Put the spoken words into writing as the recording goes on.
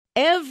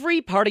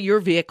Every part of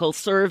your vehicle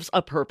serves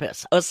a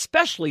purpose,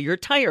 especially your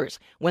tires.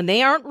 When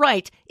they aren't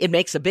right, it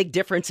makes a big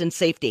difference in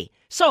safety.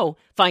 So,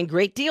 find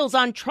great deals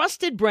on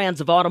trusted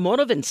brands of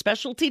automotive and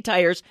specialty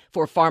tires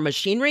for farm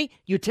machinery,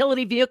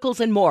 utility vehicles,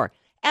 and more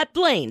at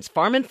Blaine's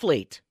Farm and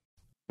Fleet.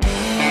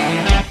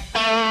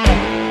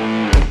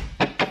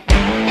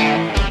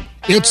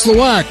 It's the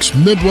Wax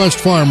Midwest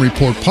Farm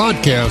Report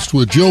podcast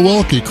with Joe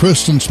Welke,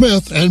 Kristen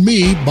Smith, and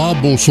me,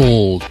 Bob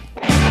Bosold.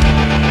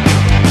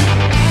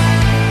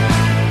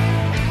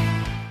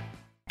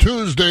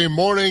 Tuesday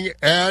morning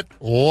at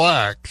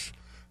Wax.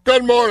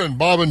 Good morning,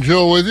 Bob and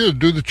Joe with you to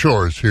do the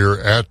chores here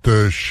at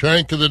the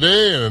Shank of the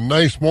Day. And a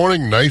nice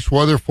morning, nice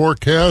weather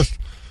forecast.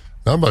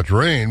 Not much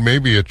rain,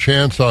 maybe a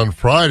chance on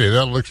Friday.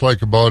 That looks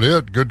like about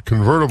it. Good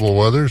convertible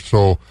weather,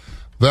 so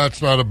that's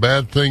not a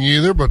bad thing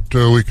either. But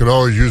we could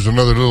always use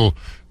another little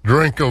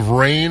drink of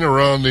rain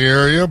around the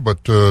area.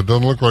 But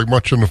doesn't look like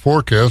much in the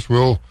forecast.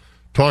 We'll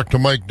talk to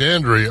Mike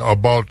Dandry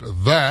about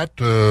that.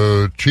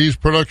 Cheese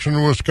production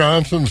in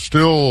Wisconsin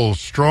still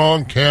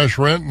strong. Cash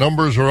rent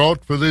numbers are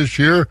out for this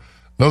year.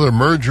 Another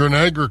merger in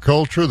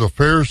agriculture. The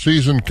fair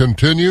season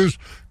continues.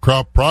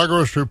 Crop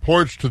progress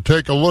reports to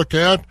take a look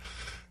at.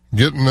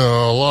 Getting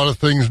a lot of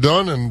things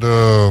done.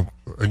 And,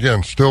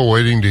 again, still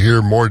waiting to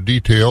hear more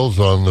details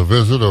on the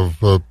visit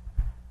of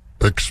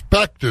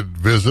expected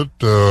visit,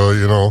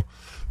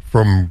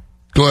 from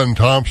Glenn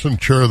Thompson,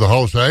 chair of the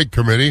House Ag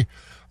Committee,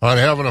 on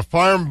having a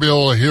farm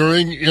bill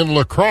hearing in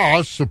La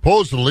Crosse,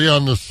 supposedly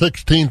on the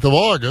 16th of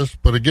August.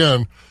 But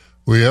again,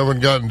 we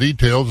haven't gotten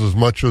details as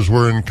much as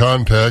we're in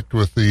contact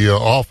with the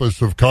office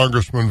of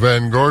Congressman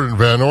Van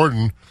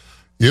Orden.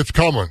 It's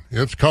coming.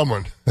 It's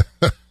coming.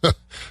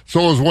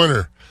 So is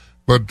winter.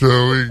 But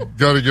we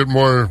got to get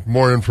more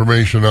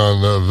information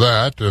on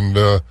that. And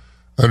I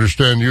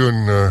understand you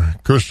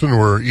and Kristen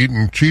were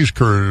eating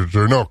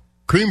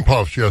cream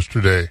puffs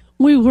yesterday.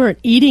 We weren't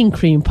eating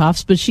cream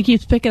puffs, but she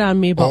keeps picking on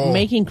me about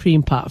making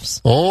cream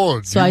puffs. Oh,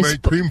 do you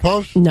make cream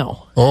puffs?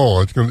 No.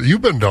 Oh,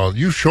 you've been down.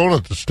 You've shown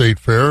at the state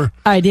fair.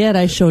 I did.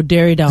 I showed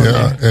dairy down there.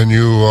 Yeah, and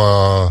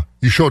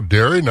you showed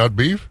dairy, not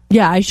beef?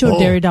 Yeah, I showed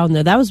dairy down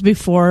there. That was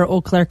before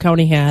Eau Claire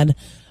County had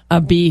a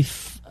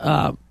beef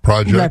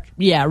project.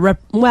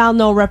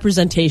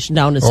 Representation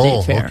down at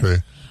state fair. Okay.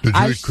 Did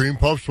you eat cream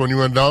puffs when you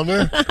went down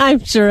there?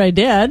 I'm sure I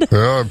did.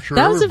 Yeah, I'm sure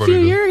that was a few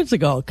did. years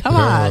ago. Come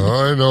on.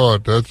 I know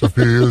it. That's a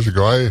few years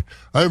ago.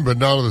 I haven't been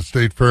down to the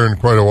state fair in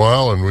quite a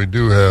while, and we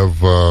do have,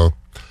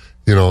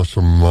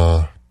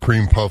 some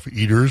cream puff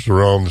eaters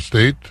around the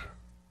state.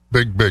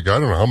 Big. I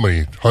don't know how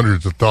many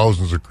hundreds of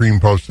thousands of cream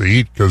puffs they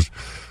eat because,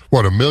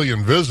 1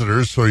 million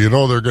visitors, so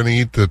they're going to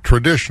eat the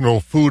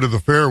traditional food of the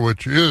fair,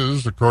 which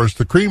is, of course,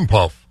 the cream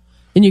puff.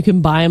 And you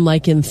can buy them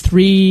like in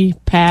 3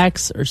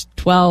 packs or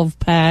 12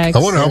 packs. I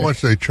wonder how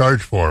much they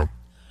charge for them.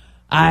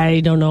 I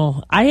don't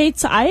know. I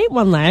ate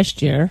one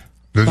last year.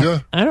 Did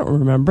you? I don't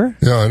remember.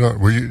 Yeah, I know.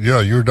 Well,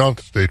 you were down at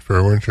the state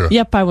fair, weren't you?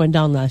 Yep, I went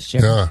down last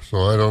year. Yeah, so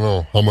I don't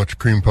know how much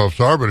cream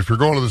puffs are, but if you're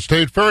going to the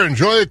state fair,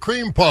 enjoy a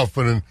cream puff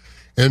and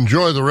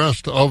enjoy the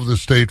rest of the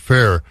state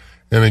fair.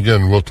 And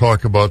again, we'll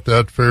talk about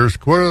that. Fairs.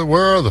 Where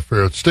are the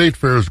fairs? State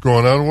fairs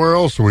going on. Where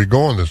else are we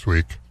going this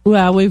week?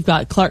 Well, we've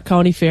got Clark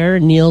County Fair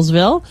in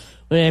Neillsville,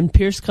 and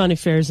Pierce County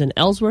Fairs in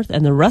Ellsworth,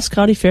 and the Rusk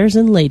County Fairs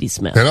in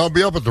Ladysmith. And I'll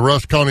be up at the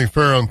Rusk County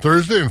Fair on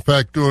Thursday. In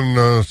fact,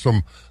 doing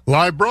some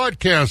live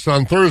broadcasts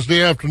on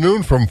Thursday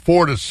afternoon from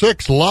 4 to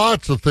 6.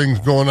 Lots of things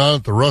going on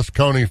at the Rusk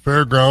County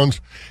Fairgrounds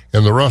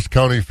and the Rusk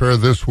County Fair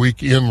this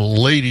week in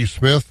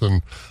Ladysmith,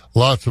 and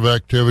lots of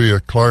activity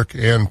at Clark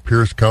and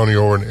Pierce County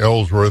over in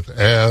Ellsworth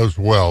as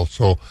well.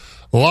 So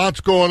lots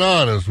going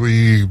on as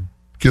we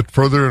get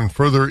further and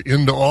further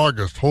into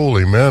August.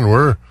 Holy man,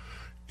 we're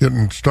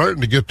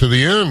starting to get to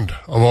the end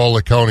of all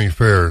the county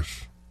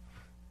fairs.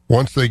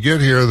 Once they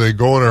get here, they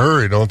go in a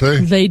hurry, don't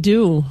they? They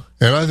do.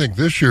 And I think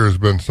this year has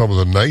been some of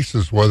the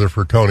nicest weather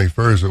for county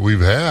fairs that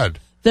we've had.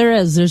 There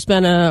is. There's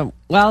been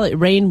it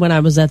rained when I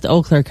was at the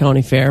Eau Claire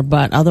County Fair,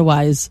 but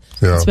otherwise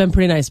It's been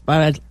pretty nice.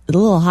 But a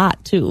little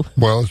hot, too.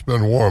 Well, it's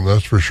been warm,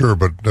 that's for sure,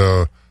 but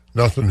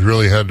nothing's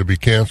really had to be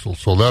canceled,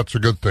 so that's a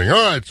good thing.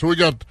 All right, so we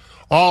got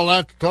all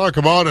that to talk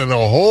about and a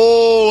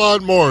whole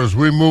lot more as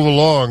we move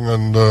along,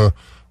 and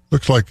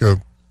looks like a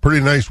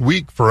pretty nice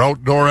week for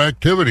outdoor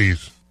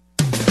activities.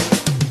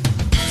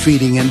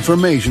 Feeding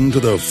information to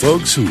the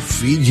folks who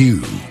feed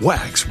you.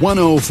 Wax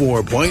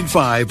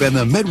 104.5 and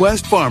the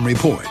Midwest Farm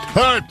Report.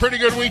 All right, pretty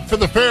good week for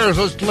the fairs.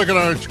 Let's look at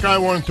our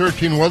Skywarn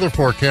 13 weather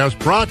forecast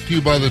brought to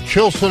you by the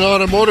Chilson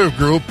Automotive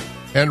Group.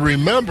 And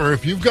remember,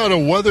 if you've got a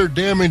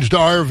weather-damaged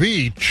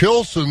RV,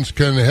 Chilson's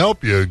can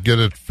help you get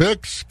it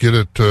fixed, get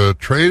it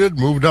traded,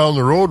 move down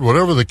the road,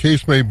 whatever the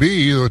case may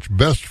be, that's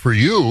best for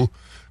you.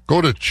 Go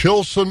to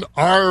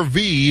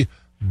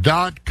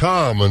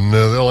ChilsonRV.com, and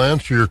they'll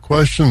answer your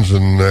questions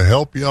and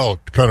help you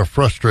out. Kind of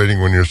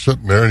frustrating when you're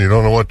sitting there and you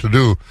don't know what to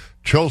do.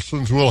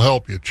 Chilson's will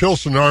help you.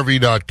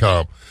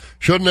 ChilsonRV.com.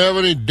 Shouldn't have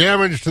any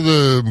damage to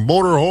the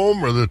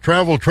motorhome or the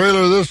travel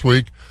trailer this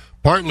week.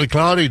 Partly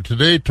cloudy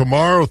today,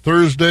 tomorrow,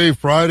 Thursday,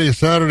 Friday,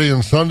 Saturday,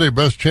 and Sunday.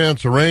 Best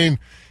chance of rain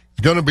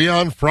is going to be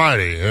on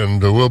Friday,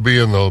 and we'll be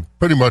in the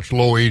pretty much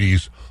low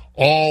 80s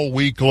all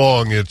week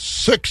long. It's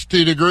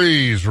 60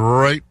 degrees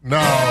right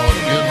now in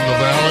the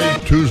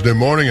valley. Tuesday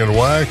morning in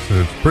Wax,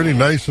 and it's pretty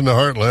nice in the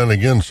heartland.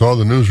 Again, saw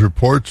the news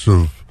reports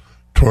of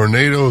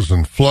tornadoes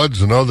and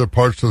floods in other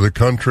parts of the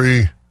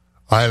country.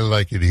 I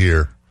like it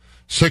here.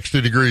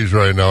 60 degrees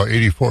right now,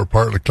 84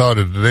 partly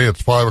cloudy today.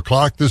 It's 5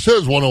 o'clock. This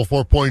is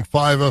 104.5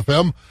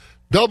 FM,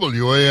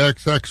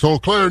 WAXX Eau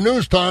Claire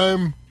News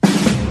Time.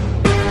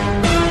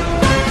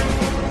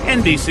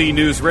 NBC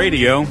News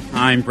Radio,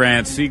 I'm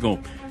Brad Siegel.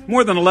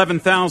 More than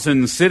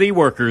 11,000 city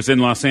workers in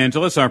Los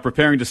Angeles are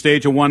preparing to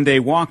stage a one-day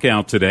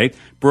walkout today.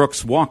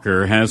 Brooks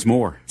Walker has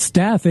more.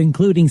 Staff,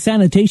 including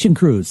sanitation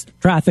crews,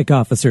 traffic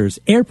officers,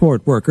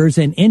 airport workers,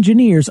 and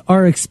engineers,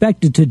 are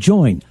expected to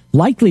join,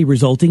 likely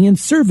resulting in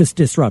service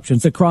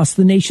disruptions across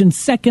the nation's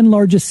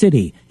second-largest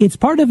city. It's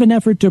part of an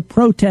effort to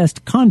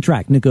protest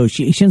contract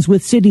negotiations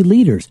with city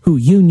leaders, who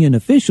union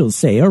officials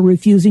say are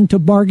refusing to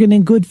bargain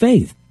in good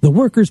faith. The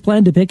workers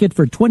plan to picket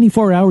for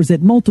 24 hours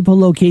at multiple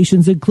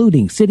locations,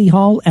 including City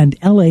Hall and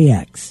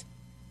LAX.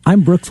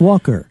 I'm Brooks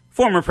Walker.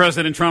 Former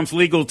President Trump's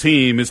legal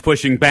team is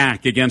pushing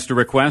back against a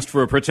request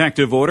for a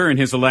protective order in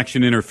his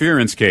election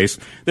interference case.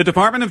 The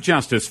Department of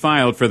Justice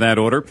filed for that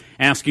order,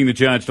 asking the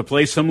judge to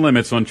place some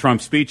limits on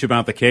Trump's speech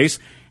about the case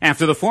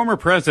after the former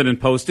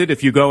president posted,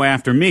 "If you go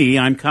after me,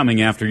 I'm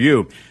coming after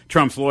you."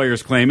 Trump's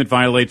lawyers claim it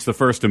violates the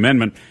First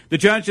Amendment. The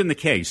judge in the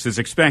case is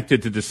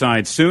expected to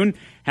decide soon,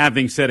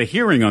 having said a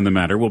hearing on the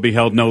matter will be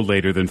held no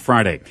later than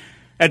Friday.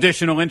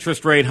 Additional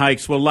interest rate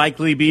hikes will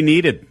likely be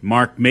needed.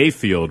 Mark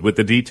Mayfield with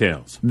the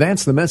details.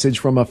 That's the message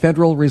from a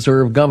Federal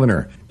Reserve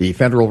governor. The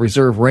Federal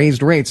Reserve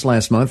raised rates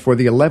last month for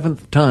the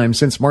 11th time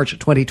since March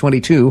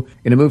 2022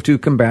 in a move to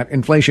combat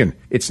inflation.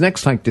 Its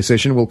next hike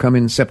decision will come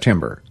in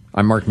September.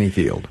 I'm Mark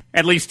Mayfield.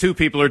 At least 2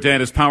 people are dead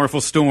as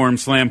powerful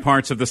storms slam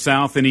parts of the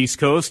South and East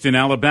Coast. In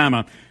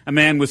Alabama, a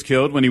man was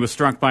killed when he was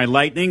struck by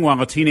lightning, while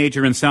a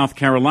teenager in South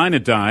Carolina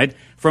died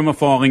from a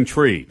falling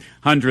tree.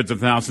 Hundreds of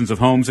thousands of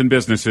homes and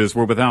businesses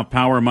were without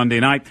power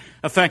Monday night,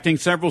 affecting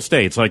several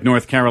states like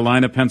North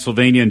Carolina,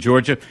 Pennsylvania, and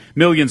Georgia.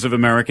 Millions of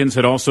Americans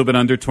had also been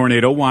under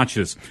tornado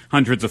watches.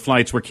 Hundreds of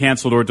flights were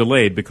canceled or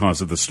delayed because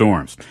of the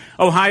storms.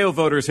 Ohio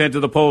voters head to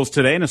the polls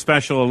today in a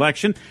special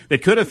election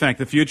that could affect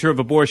the future of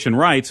abortion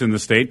rights in the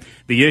state.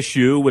 The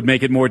issue would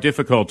make it more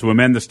difficult to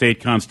amend the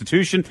state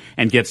constitution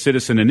and get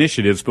citizen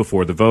initiatives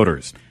before the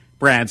voters.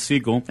 Brad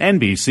Siegel,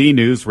 NBC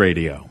News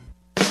Radio.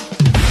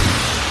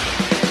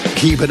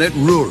 Keeping it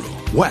rural.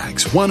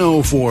 Wax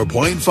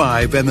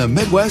 104.5 and the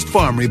Midwest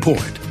Farm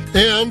Report.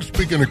 And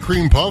speaking of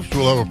cream puffs,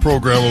 we'll have a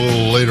program a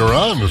little later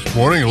on this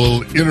morning, a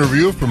little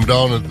interview from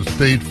down at the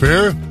State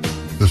Fair.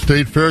 The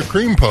State Fair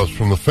cream puffs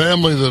from the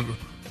family that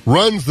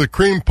runs the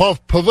Cream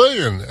Puff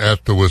Pavilion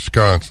at the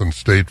Wisconsin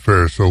State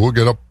Fair. So we'll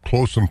get up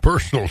close and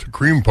personal to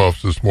cream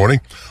puffs this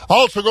morning.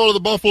 Also go to the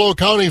Buffalo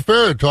County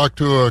Fair and talk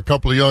to a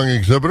couple of young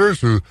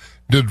exhibitors who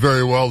did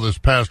very well this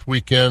past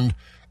weekend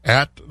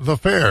at the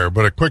fair.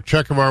 But a quick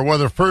check of our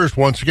weather first.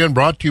 Once again,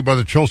 brought to you by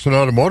the Chilson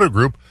Automotive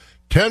Group.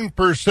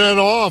 10%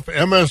 off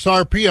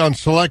MSRP on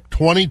select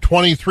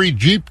 2023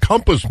 Jeep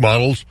Compass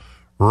models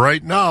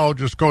right now.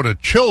 Just go to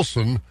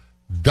Chilson.com.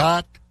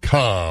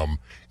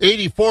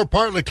 84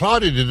 partly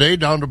cloudy today,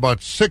 down to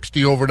about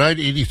 60 overnight,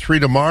 83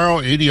 tomorrow,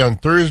 80 on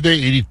Thursday,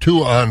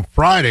 82 on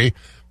Friday.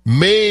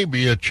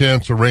 Maybe a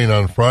chance of rain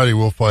on Friday.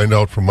 We'll find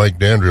out from Mike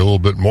Dandry a little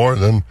bit more.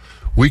 Then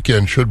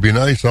weekend should be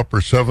nice,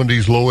 upper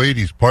 70s, low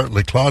 80s,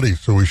 partly cloudy.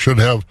 So we should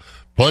have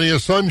plenty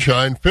of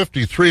sunshine.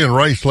 53 in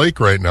Rice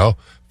Lake right now,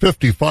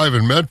 55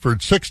 in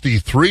Medford,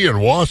 63 in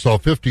Wausau,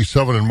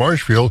 57 in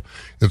Marshfield.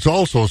 It's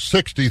also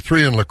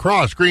 63 in La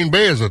Crosse. Green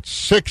Bay is at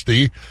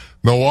 60.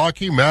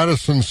 Milwaukee,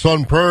 Madison,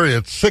 Sun Prairie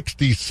at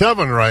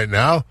 67 right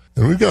now.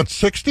 And we've got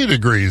 60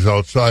 degrees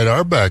outside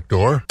our back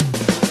door.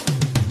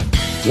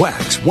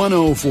 Wax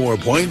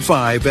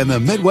 104.5 and the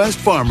Midwest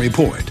Farm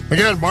Report.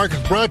 Again,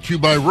 market brought to you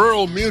by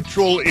Rural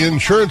Mutual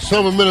Insurance.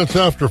 7 minutes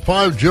after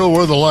 5. Jill,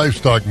 what are the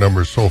livestock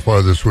numbers so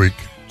far this week?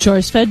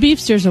 Choice-fed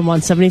beef steers are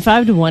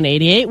 175 to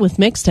 188 with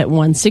mixed at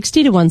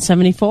 160 to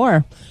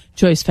 174.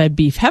 Choice-fed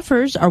beef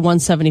heifers are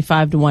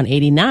 175 to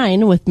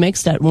 189 with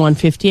mixed at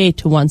 158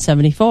 to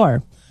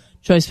 174.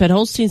 Choice-fed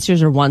Holstein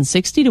steers are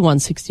 160 to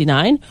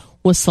 169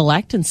 with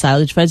select and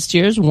silage-fed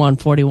steers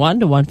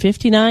 141 to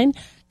 159.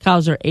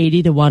 Cows are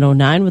 80 to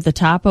 109 with a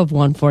top of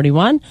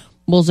 141.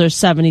 Bulls are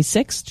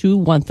 76 to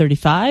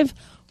 135.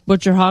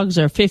 Butcher hogs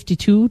are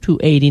 52 to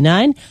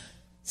 89.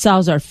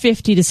 Sows are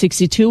 50 to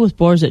 62 with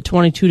boars at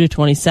 22 to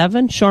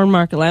 27. Shorn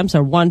market lambs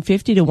are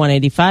 150 to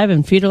 185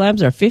 and feeder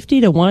lambs are 50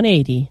 to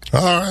 180.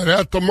 All right,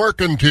 at the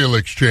Mercantile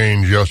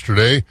Exchange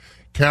yesterday,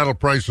 cattle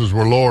prices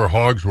were lower,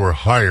 hogs were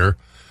higher.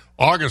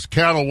 August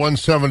cattle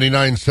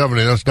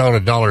 179.70, that's down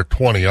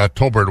 $1.20.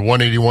 October at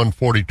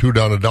 181.42,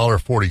 down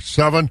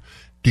 $1.47.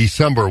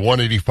 December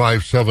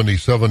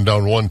 185.77,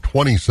 down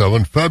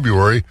 127.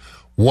 February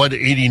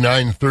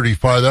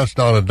 189.35, that's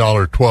down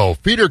 $1.12.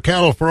 Feeder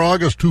cattle for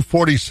August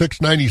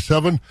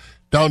 246.97,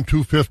 down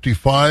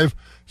 $2.55.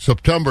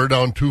 September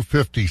down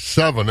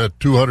 $2.57 at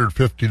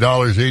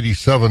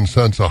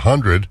 $250.87 a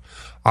hundred.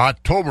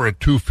 October at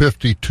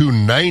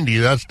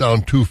 $252.90, that's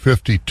down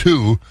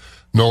 $252.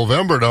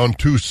 November down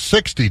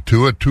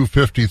 $262 at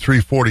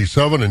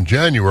 $253.47, and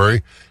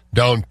January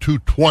down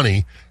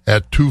 $220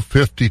 at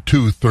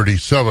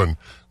 $252.37.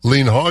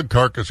 Lean hog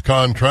carcass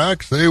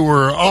contracts, they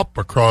were up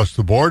across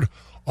the board.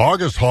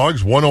 August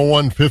hogs,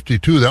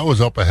 101.52, that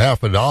was up a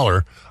half a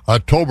dollar.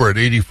 October at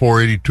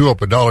 84.82, up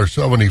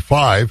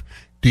 $1.75.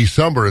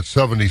 December at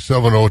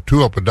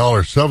 77.02, up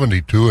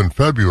 $1.72. And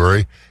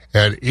February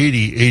at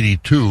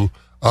 80.82,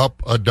 up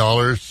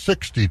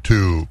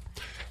 $1.62.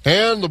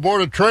 And the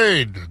Board of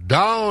Trade,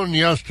 down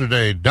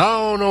yesterday,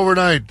 down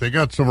overnight. They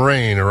got some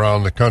rain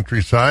around the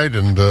countryside,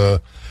 and,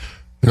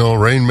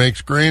 rain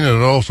makes grain,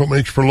 and it also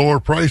makes for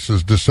lower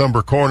prices.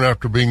 December corn,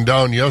 after being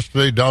down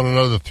yesterday, down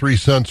another 3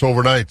 cents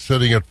overnight,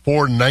 sitting at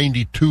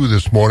 $4.92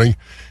 this morning.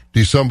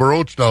 December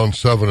oats down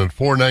 7 at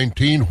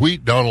 $4.19.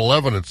 Wheat down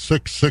 11 at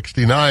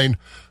 $6.69.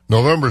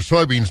 November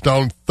soybeans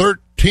down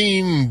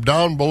 13,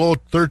 down below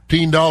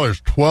 $13,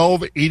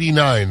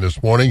 $12.89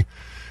 this morning.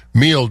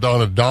 Meal down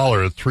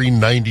 $1 at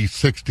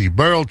 $3.90.60.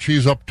 Barrel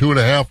cheese up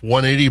 2.5,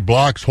 $1.80.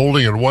 Blocks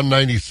holding at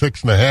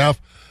 $1.96.5.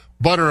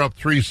 Butter up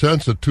 3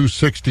 cents at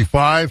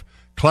 $2.65.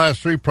 Class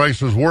 3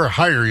 prices were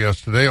higher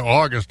yesterday.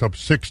 August up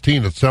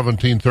 16 at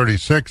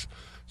 $17.36.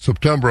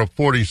 September up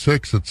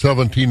 46 at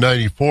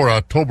 $17.94.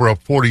 October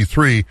up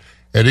 43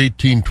 at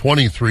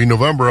 $18.23.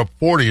 November up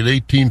 40 at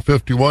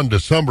 $18.51.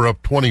 December up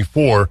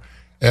 24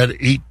 at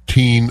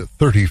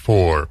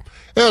 $18.34.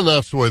 And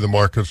that's the way the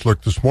markets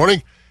look this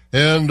morning.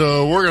 And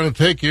we're going to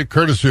take you,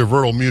 courtesy of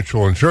Rural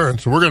Mutual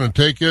Insurance, we're going to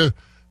take you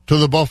to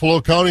the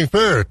Buffalo County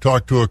Fair.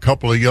 Talk to a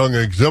couple of young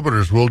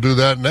exhibitors. We'll do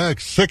that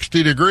next.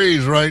 60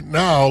 degrees right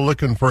now,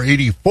 looking for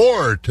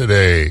 84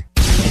 today.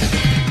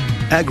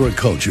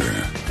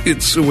 Agriculture.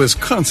 It's a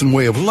Wisconsin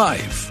way of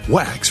life.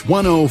 Wax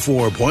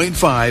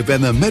 104.5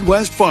 and the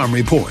Midwest Farm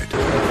Report.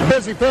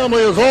 Busy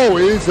family as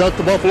always at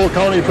the Buffalo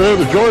County Fair,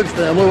 the George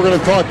family. We're going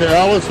to talk to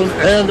Allison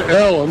and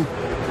Alan.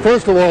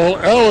 First of all,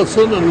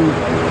 Allison,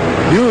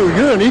 and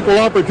you're an equal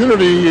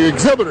opportunity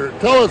exhibitor.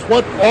 Tell us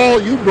what all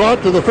you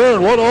brought to the fair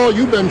and what all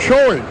you've been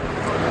showing.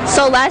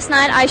 So last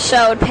night I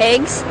showed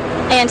pigs,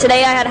 and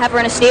today I had a heifer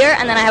and a steer,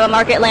 and then I have a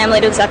market lamb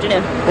later this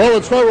afternoon. Well,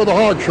 let's start with the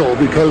hog show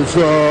because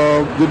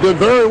you did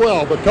very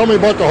well. But tell me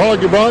about the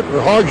hog you brought,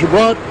 or hogs you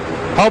brought.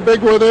 How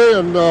big were they,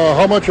 and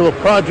how much of a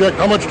project,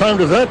 how much time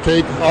does that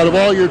take out of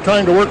all your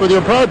time to work with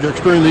your projects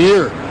during the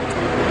year?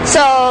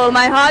 So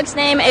my hog's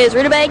name is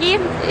Rutabaga.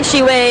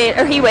 He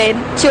weighed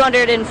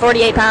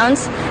 248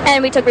 pounds,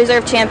 and we took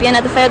reserve champion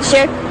at the fair this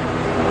year.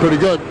 Pretty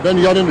good. Then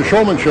you got into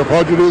showmanship.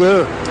 How'd you do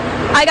there?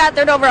 I got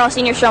third overall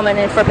senior showman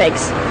for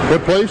pigs.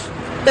 What place?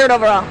 Third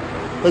overall.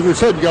 As I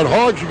said, you got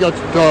hogs, you got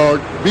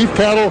beef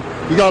cattle,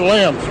 you got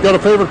lambs. You got a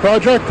favorite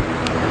project?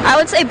 I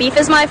would say beef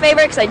is my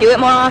favorite because I do it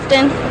more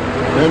often.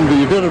 And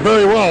you did it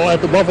very well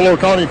at the Buffalo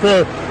County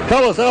Fair.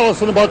 Tell us,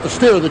 Allison, about the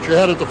steer that you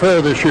had at the fair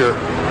this year.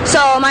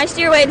 So my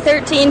steer weighed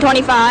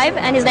 1325,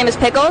 and his name is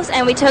Pickles,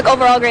 and we took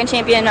overall grand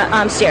champion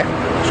steer.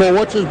 So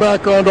what's his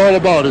background all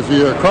about? Is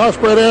he a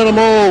crossbred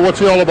animal? What's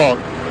he all about?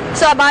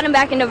 So I bought him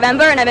back in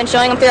November, and I've been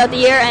showing him throughout the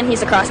year, and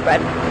he's a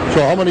crossbred.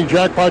 So how many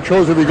jackpot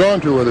shows have you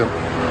gone to with him?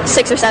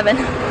 6 or 7.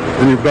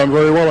 And you've done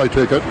very well, I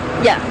take it.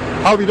 Yeah.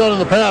 How have you done in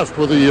the past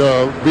with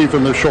the beef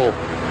in this show?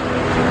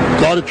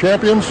 A lot of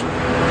champions?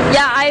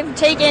 Yeah, I've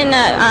taken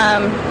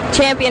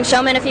champion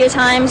showman a few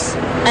times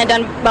and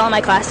done well in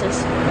my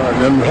classes.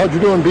 And how'd you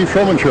do in beef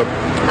showmanship?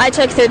 I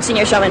took third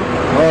senior showman. All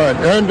right,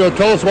 and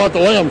tell us about the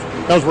lambs.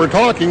 As we're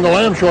talking, the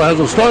lamb show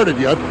hasn't started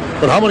yet,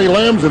 but how many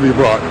lambs have you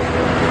brought?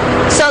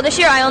 So this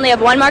year I only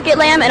have one market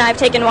lamb, and I've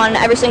taken one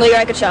every single year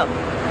I could show.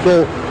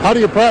 So how do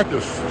you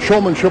practice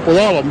showmanship with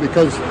all of them?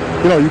 Because,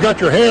 you got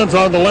your hands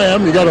on the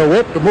lamb, you got a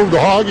whip to move the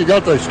hog, you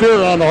got the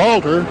steer on the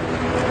halter.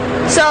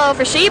 So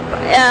for sheep,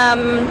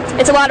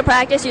 it's a lot of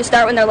practice. You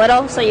start when they're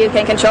little so you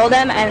can control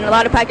them, and a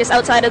lot of practice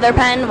outside of their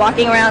pen,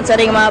 walking around,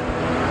 setting them up,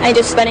 and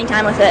just spending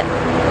time with it.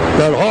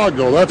 That hog,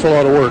 though, that's a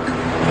lot of work.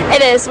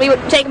 It is. We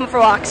would take them for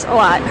walks a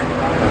lot.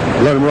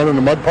 Let them run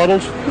into mud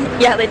puddles?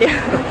 Yeah, they do.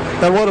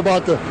 And what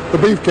about the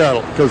beef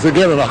cattle? Because,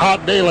 again, on a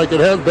hot day like it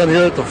has been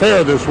here at the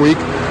fair this week,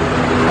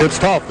 it's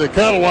tough. The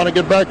cattle want to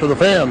get back to the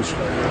fans.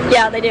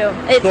 Yeah, they do.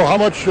 So how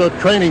much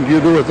training do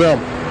you do with them?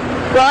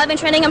 Well, I've been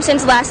training them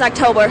since last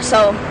October,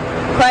 so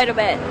quite a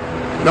bit.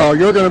 Now,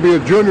 you're going to be a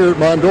junior at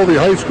Mondovi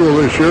High School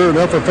this year, an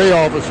FFA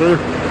officer.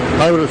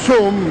 I would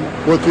assume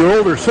with your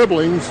older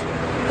siblings,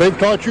 they've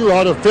taught you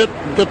how to fit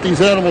and get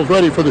these animals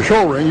ready for the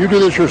show ring. You do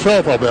this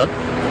yourself, I'll bet.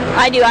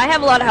 I do. I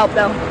have a lot of help,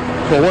 though.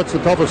 So what's the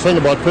toughest thing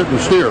about fitting a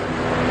steer?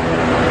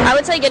 I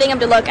would say getting him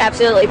to look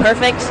absolutely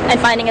perfect and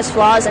finding his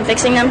flaws and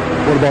fixing them.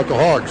 What about the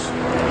hogs?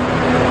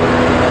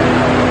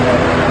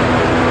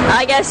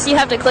 I guess you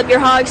have to clip your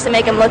hogs to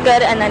make them look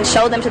good and then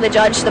show them to the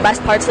judge the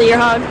best parts of your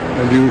hog.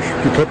 And do you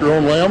clip your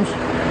own lambs?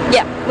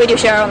 Yeah, we do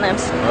share our own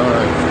lambs. All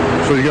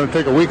right. So you're going to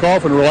take a week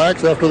off and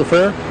relax after the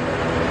fair?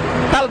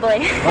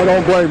 Probably. I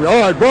don't blame you.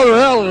 All right, Brother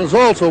Allen is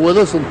also with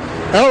us, and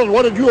Alan,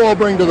 what did you all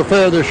bring to the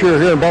fair this year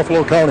here in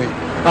Buffalo County?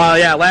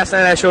 Last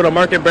night I showed a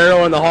market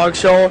barrel in the hog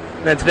show,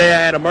 and then today I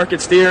had a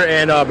market steer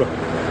and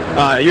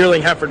a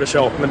yearling heifer to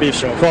show in the beef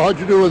show. So how'd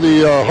you do with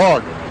the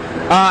hog?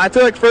 I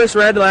took first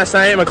red last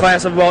night in a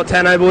class of about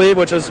 10, I believe,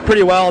 which was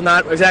pretty well,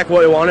 not exactly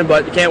what we wanted,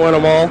 but you can't win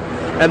them all.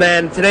 And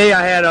then today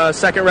I had a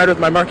second red with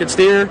my market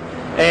steer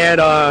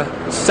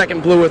and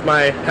second blue with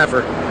my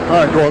heifer.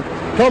 All right, well,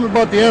 tell me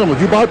about the animals.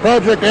 You buy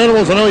project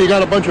animals. I know you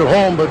got a bunch at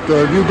home, but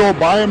do you go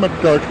buy them at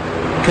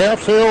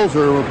calf sales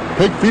or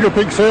feeder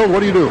pig sales?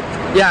 What do you do?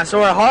 Yeah,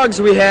 so our hogs,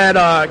 we had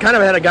kind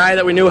of had a guy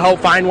that we knew help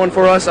find one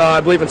for us,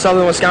 I believe in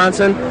southern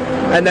Wisconsin.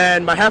 And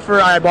then my heifer,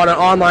 I bought an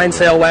online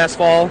sale last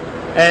fall.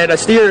 And a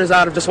steer is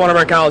out of just one of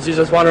our cows. He's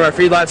just one of our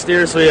feedlot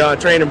steers, so we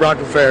trained and brought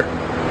to the fair.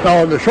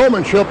 Now, in the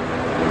showmanship,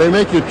 they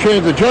make you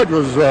change. The judge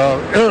was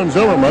Aaron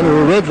Zimmerman,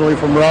 who originally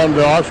from around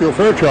the Osseo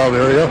Fairchild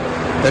area,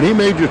 and he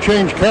made you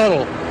change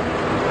cattle.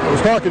 I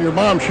was talking to your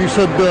mom. She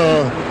said,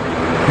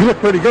 you look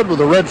pretty good with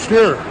a red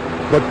steer,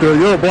 but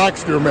you're a black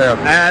steer man.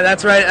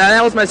 That's right.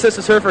 That was my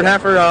sister's Hereford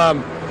heifer.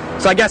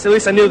 So I guess at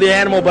least I knew the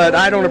animal, but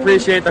I don't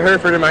appreciate the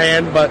Hereford in my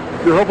hand. But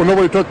you're hoping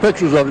nobody took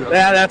pictures of you.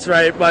 Yeah, that's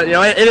right. But, you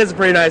know, it is a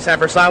pretty nice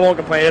heifer, so I won't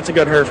complain. It's a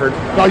good Hereford.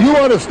 Now, you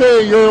want to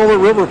stay, you're over at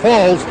River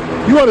Falls,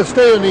 you want to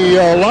stay in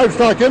the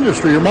livestock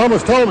industry. Your mom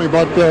was telling me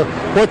about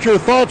what your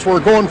thoughts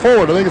were going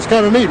forward. I think it's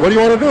kind of neat. What do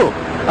you want to do?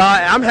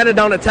 I'm headed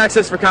down to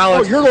Texas for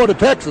college. Oh, you're going to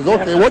Texas.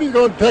 Okay, what are you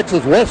going to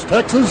Texas? West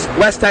Texas?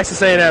 West Texas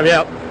A&M,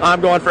 yep.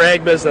 I'm going for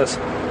ag business.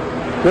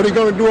 What are you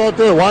going to do out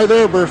there? Why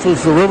there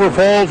versus the River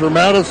Falls or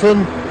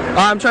Madison?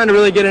 I'm trying to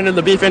really get into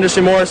the beef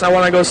industry more, so I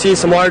want to go see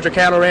some larger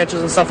cattle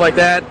ranches and stuff like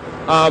that.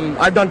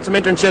 I've done some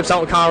internships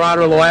out in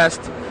Colorado the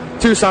last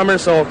 2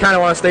 summers, so kind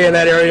of want to stay in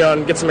that area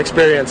and get some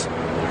experience.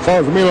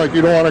 Sounds to me like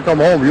you don't want to come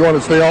home. You want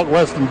to stay out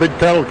west in big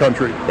cattle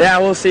country. Yeah,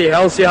 we'll see.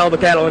 I'll see how the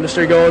cattle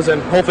industry goes,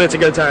 and hopefully it's a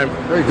good time.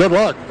 Great, good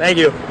luck. Thank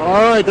you.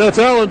 All right, that's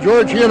Alan,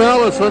 Georgie, and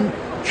Allison,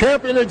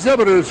 champion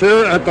exhibitors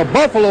here at the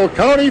Buffalo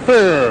County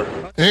Fair.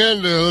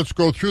 And let's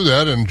go through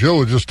that. And Joe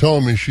was just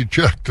telling me she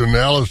checked, and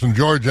Alice and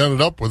George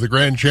ended up with the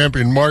grand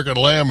champion market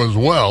lamb as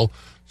well.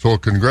 So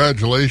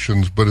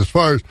congratulations. But as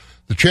far as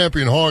the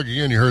champion hog,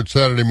 again, you heard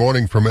Saturday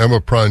morning from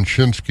Emma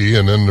Pronshinsky,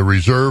 and then the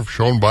reserve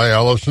shown by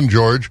Alice and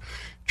George.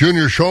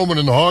 Junior showman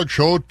in the hog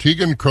show,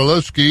 Tegan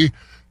Kraleski.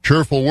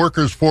 Cheerful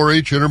Workers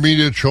 4-H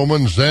intermediate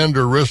showman,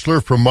 Xander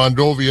Rissler from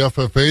Mondovi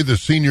FFA. The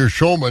senior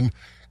showman,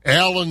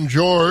 Alan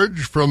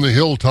George from the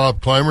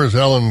Hilltop Climbers.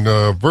 Alan,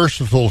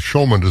 versatile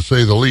showman to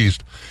say the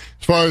least.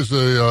 As far as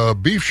the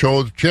beef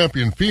show, the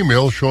champion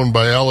female shown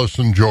by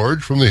Allison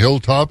George from the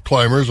Hilltop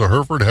Climbers, a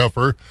Hereford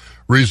heifer.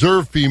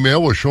 Reserve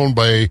female was shown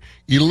by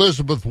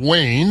Elizabeth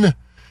Wayne.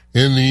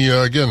 In the,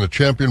 again, the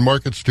champion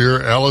market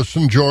steer,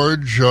 Allison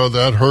George,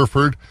 that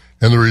Hereford.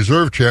 And the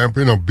reserve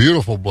champion, a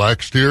beautiful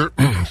black steer,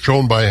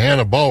 shown by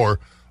Hannah Bauer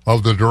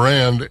of the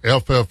Durand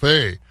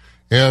FFA.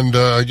 And,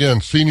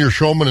 again, senior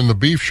showman in the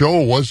beef show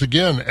was,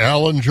 again,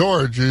 Alan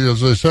George.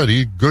 As I said,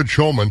 he good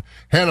showman.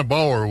 Hannah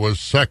Bauer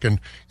was second.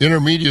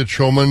 Intermediate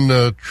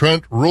showman,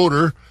 Trent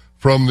Roeder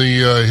from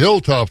the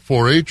Hilltop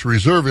 4-H.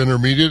 Reserve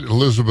intermediate,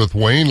 Elizabeth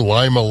Wayne,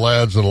 Lima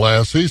Lads and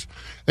Lassies.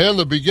 And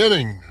the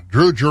beginning,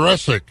 Drew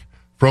Jurassic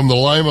from the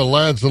Lima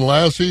Lads and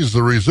Lassies.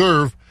 The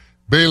reserve,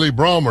 Bailey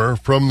Braumer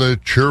from the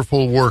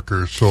Cheerful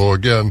Workers. So,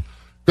 again,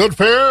 good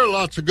fair,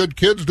 lots of good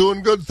kids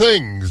doing good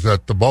things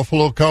at the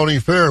Buffalo County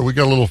Fair. We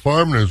got a little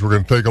farm news we're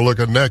going to take a look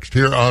at next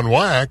here on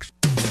Wax.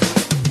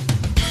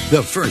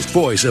 The first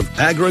voice of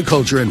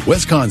agriculture in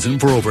Wisconsin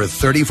for over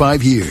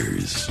 35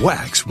 years.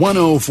 Wax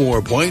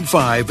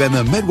 104.5 and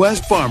the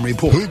Midwest Farm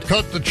Report. Who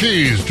cut the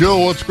cheese?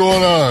 Joe, what's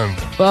going on?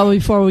 Well,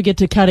 before we get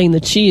to cutting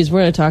the cheese,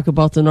 we're going to talk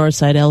about the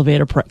Northside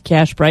elevator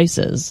cash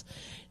prices.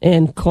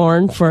 And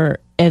corn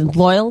and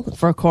oil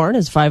for corn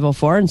is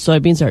 $5.04, and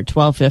soybeans are at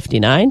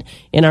 $12.59.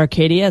 In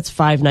Arcadia, it's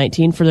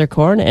 $5.19 for their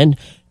corn and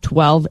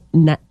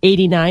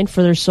 $12.89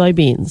 for their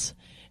soybeans.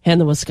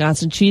 And the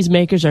Wisconsin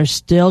cheesemakers are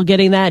still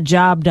getting that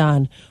job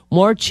done.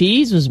 More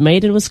cheese was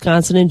made in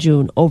Wisconsin in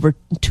June, over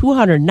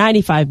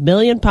 295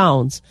 million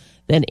pounds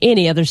than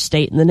any other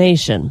state in the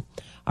nation.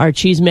 Our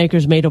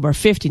cheesemakers made over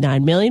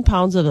 59 million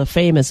pounds of the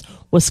famous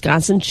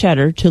Wisconsin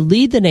cheddar to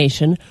lead the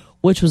nation,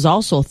 which was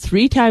also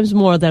 3 times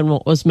more than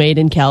what was made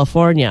in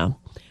California.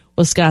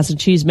 Wisconsin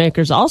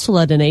cheesemakers also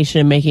led the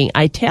nation in making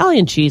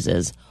Italian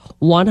cheeses,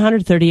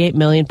 138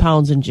 million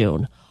pounds in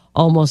June.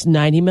 Almost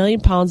 90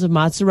 million pounds of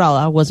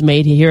mozzarella was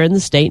made here in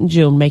the state in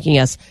June, making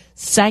us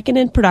second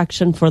in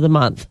production for the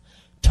month.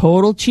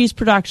 Total cheese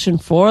production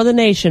for the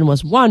nation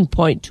was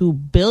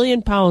 1.2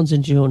 billion pounds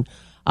in June,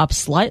 up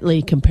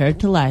slightly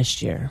compared to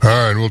last year. All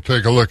right, we'll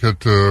take a look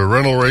at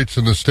rental rates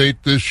in the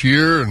state this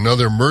year,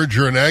 another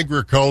merger in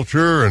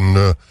agriculture, and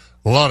a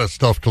lot of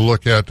stuff to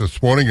look at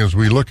this morning as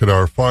we look at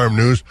our farm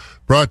news,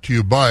 brought to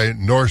you by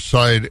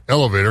Northside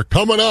Elevator.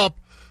 Coming up,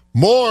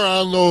 more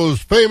on those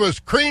famous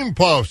cream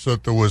puffs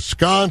at the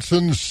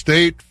Wisconsin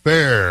State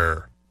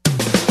Fair.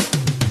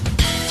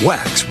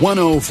 Wax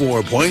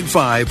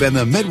 104.5 and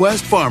the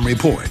Midwest Farm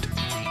Report.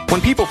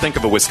 When people think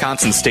of a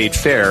Wisconsin State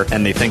Fair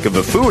and they think of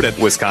the food at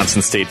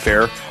Wisconsin State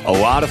Fair, A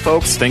lot of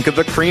folks think of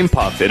the cream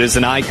puff. It is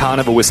an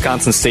icon of a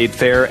Wisconsin State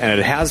Fair, and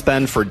it has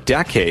been for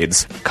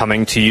decades.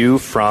 Coming to you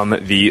from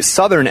the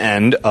southern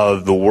end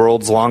of the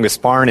world's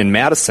longest barn in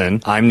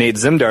Madison, I'm Nate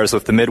Zimdars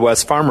with the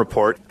Midwest Farm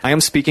Report. I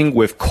am speaking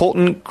with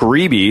Colton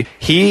Grebe.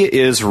 He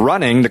is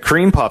running the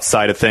cream puff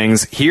side of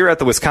things here at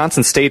the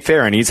Wisconsin State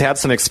Fair, and he's had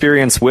some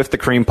experience with the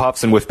cream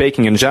puffs and with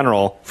baking in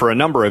general for a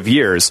number of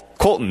years.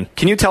 Colton,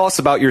 can you tell us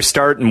about your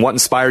start and what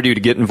inspired you to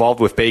get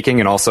involved with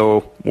baking and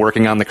also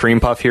working on the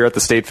cream puff here at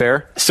the State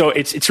Fair? So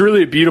it's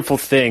really a beautiful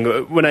thing.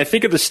 When I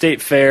think of the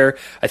State Fair,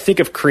 I think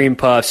of cream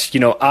puffs.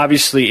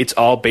 Obviously it's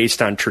all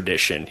based on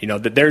tradition.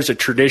 There's a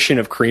tradition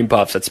of cream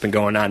puffs that's been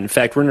going on. In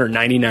fact, we're in our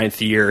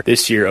 99th year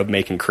this year of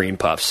making cream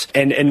puffs.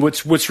 And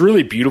what's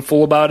really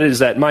beautiful about it is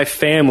that my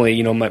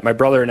family, my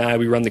brother and I,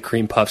 we run the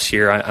cream puffs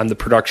here. I'm the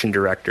production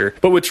director.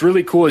 But what's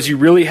really cool is you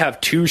really have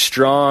two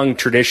strong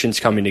traditions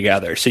coming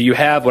together. So you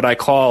have what I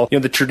call,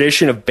 the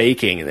tradition of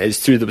baking is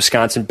through the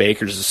Wisconsin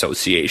Bakers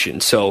Association.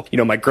 So,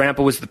 my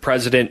grandpa was the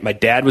president, my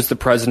dad was the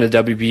president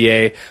of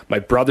WBA, my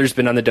brother's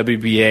been on the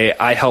WBA,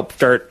 I helped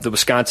start the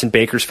Wisconsin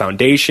Bakers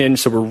Foundation,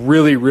 so we're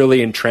really,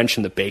 really entrenched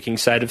in the baking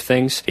side of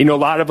things. A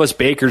lot of us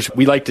bakers,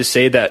 we like to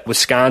say that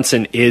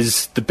Wisconsin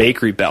is the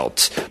bakery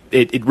belt.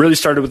 It really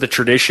started with the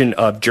tradition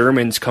of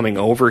Germans coming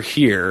over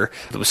here,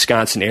 the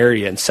Wisconsin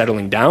area, and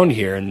settling down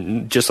here,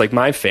 and just like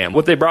my family.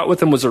 What they brought with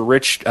them was a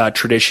rich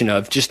tradition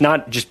of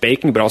not just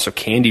baking, but also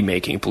candy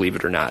making, believe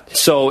it or not.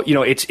 So,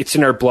 it's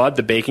in our blood,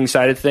 the baking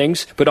side of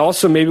things, but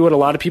also maybe what a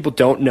lot of people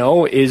don't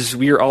know is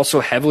we are also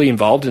heavily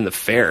involved in the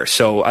fair.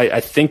 So I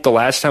think the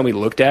last time we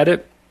looked at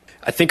it,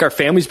 I think our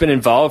family's been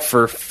involved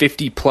for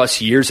 50 plus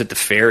years at the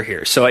fair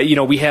here. So,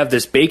 we have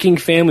this baking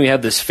family, we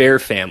have this fair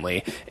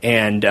family,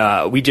 and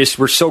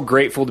we're so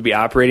grateful to be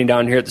operating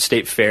down here at the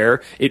State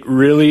Fair. It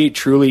really,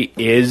 truly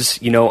is,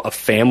 a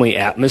family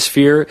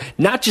atmosphere,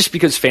 not just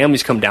because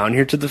families come down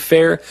here to the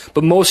fair,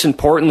 but most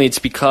importantly, it's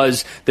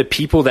because the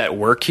people that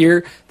work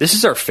here, this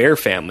is our fair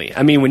family.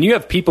 I mean, when you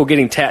have people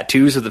getting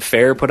tattoos of the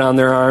fair put on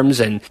their arms,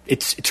 and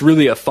it's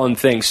really a fun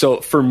thing. So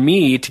for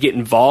me to get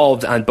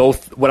involved on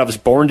both what I was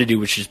born to do,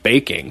 which is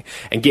baking,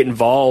 and get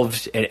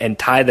involved and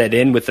tie that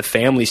in with the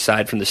family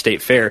side from the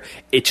State Fair,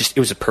 it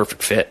was a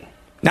perfect fit.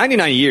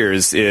 99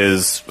 years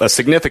is a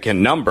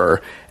significant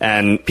number,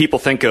 and people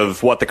think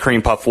of what the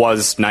cream puff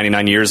was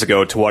 99 years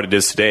ago to what it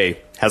is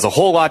today. Has a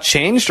whole lot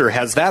changed, or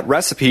has that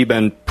recipe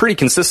been pretty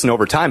consistent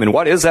over time? And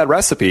what is that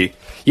recipe?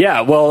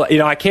 Yeah, well,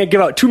 I can't give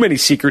out too many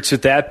secrets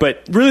with that,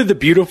 but really the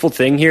beautiful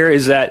thing here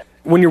is that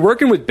when you're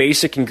working with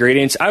basic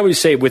ingredients, I always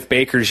say with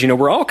bakers,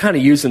 we're all kind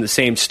of using the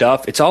same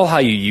stuff. It's all how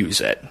you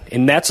use it.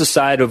 And that's the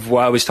side of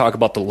why I always talk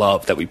about the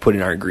love that we put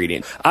in our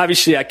ingredient.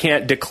 Obviously, I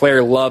can't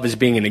declare love as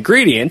being an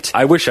ingredient.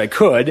 I wish I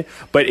could,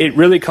 but it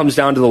really comes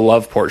down to the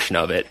love portion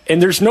of it.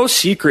 And there's no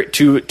secret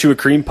to a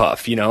cream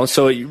puff,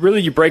 So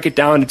you break it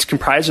down, it's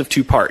comprised of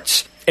two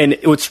parts. And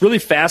what's really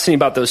fascinating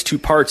about those two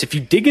parts, if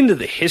you dig into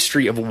the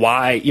history of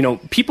why,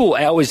 people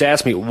always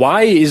ask me,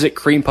 why is it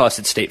cream puffs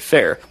at State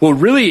Fair? Well,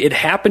 really, it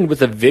happened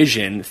with a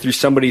vision through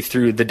somebody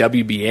through the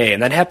WBA,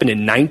 and that happened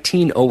in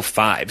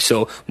 1905,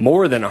 so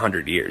more than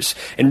 100 years.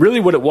 And really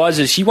what it was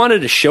is he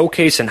wanted to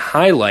showcase and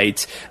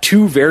highlight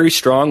two very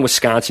strong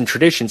Wisconsin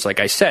traditions,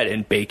 like I said,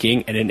 in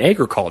baking and in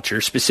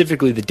agriculture,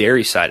 specifically the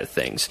dairy side of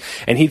things.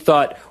 And he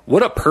thought,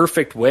 what a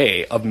perfect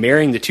way of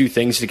marrying the two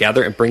things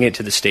together and bringing it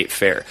to the State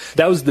Fair.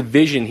 That was the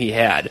vision he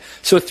had.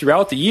 So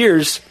throughout the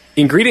years,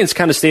 ingredients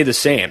kind of stay the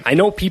same. I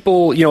know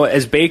people,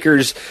 as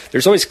bakers,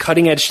 there's always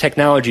cutting edge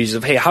technologies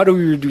of, hey, how do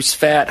we reduce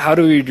fat? How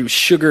do we reduce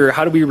sugar?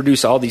 How do we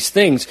reduce all these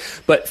things?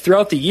 But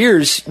throughout the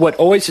years, what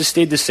always has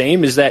stayed the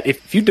same is that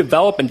if you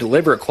develop and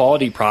deliver a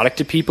quality product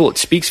to people, it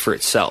speaks for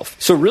itself.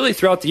 So really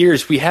throughout the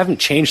years, we haven't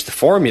changed the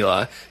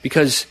formula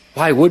because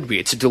why would we?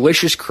 It's a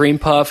delicious cream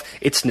puff.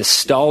 It's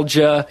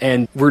nostalgia,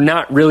 and we're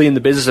not really in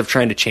the business of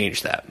trying to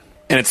change that.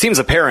 And it seems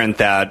apparent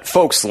that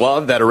folks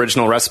love that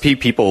original recipe.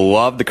 People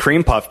love the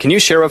cream puff. Can you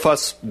share with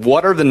us,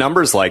 what are the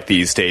numbers like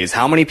these days?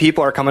 How many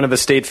people are coming to the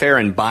State Fair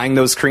and buying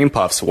those cream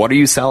puffs? What are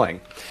you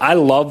selling? I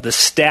love the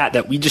stat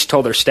that we just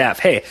told our staff,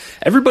 hey,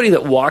 everybody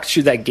that walks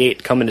through that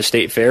gate coming to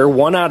State Fair,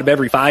 1 out of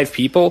every 5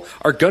 people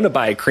are going to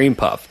buy a cream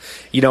puff.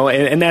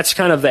 And that's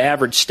kind of the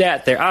average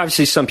stat there.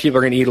 Obviously, some people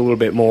are going to eat a little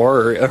bit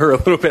more or a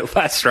little bit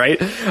less,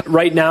 right?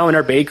 Right now in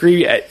our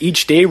bakery,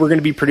 each day we're going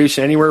to be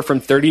producing anywhere from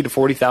 30 to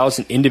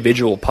 40,000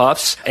 individual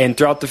puffs. And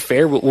throughout the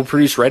fair, we'll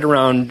produce right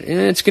around,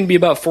 it's going to be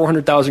about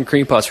 400,000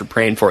 cream puffs we're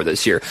praying for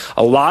this year.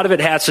 A lot of it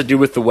has to do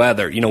with the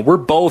weather. We're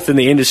both in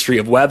the industry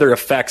of weather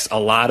affects a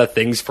lot of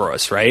things for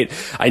us, right?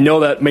 I know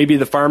that maybe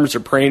the farmers are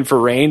praying for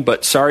rain,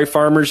 but sorry,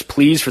 farmers,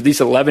 please, for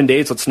these 11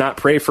 days, let's not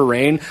pray for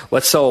rain.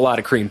 Let's sell a lot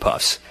of cream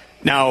puffs.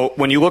 Now,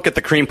 when you look at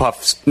the cream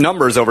puffs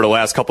numbers over the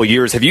last couple of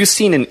years, have you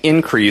seen an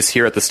increase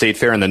here at the State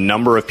Fair in the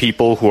number of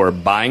people who are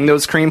buying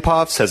those cream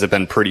puffs? Has it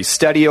been pretty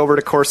steady over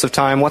the course of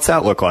time? What's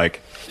that look like?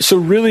 So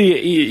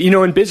really,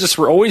 in business,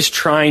 we're always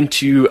trying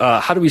to,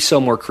 how do we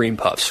sell more cream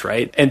puffs,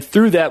 right? And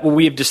through that, what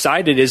we have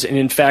decided is, and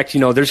in fact,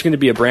 there's going to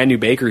be a brand new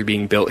bakery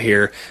being built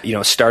here,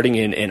 starting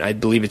in I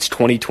believe it's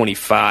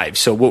 2025.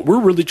 So what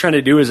we're really trying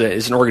to do as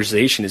an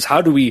organization is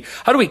how do we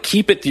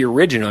keep it the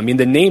original? I mean,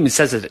 the name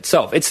says it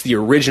itself. It's the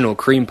original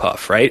cream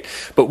puff, right?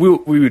 But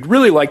what we would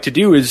really like to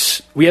do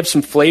is we have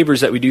some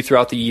flavors that we do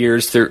throughout the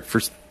years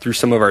through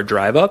some of our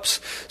drive-ups.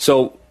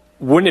 So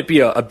wouldn't it be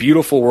a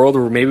beautiful world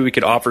where maybe we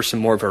could offer some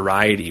more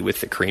variety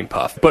with the cream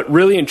puff? But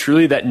really and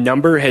truly, that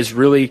number has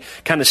really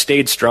kind of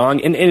stayed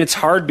strong. And it's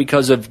hard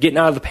because of getting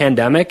out of the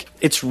pandemic.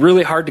 It's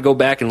really hard to go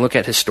back and look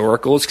at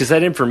historicals because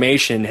that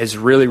information has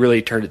really,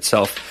 really turned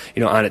itself,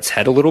 on its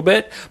head a little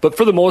bit. But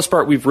for the most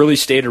part, we've really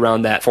stayed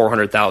around that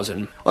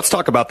 400,000. Let's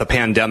talk about the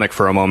pandemic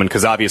for a moment,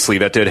 because obviously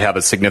that did have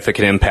a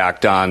significant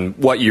impact on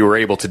what you were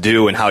able to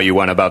do and how you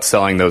went about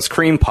selling those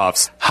cream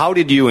puffs. How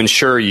did you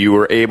ensure you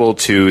were able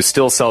to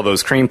still sell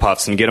those cream puffs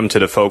and get them to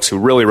the folks who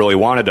really, really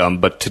wanted them,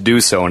 but to do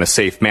so in a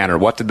safe manner?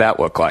 What did that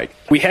look like?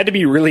 We had to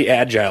be really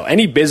agile.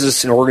 Any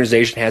business and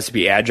organization has to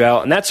be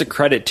agile, and that's a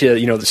credit to,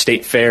 the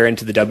State Fair and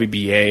to the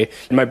WBA.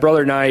 And my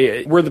brother and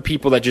I, we're the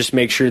people that just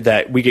make sure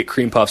that we get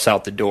cream puffs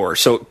out the door.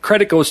 So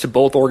credit goes to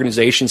both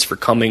organizations for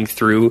coming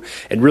through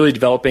and really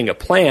developing a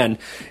plan.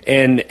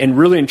 And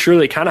really and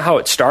truly, kind of how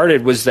it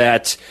started was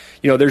that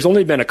there's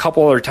only been a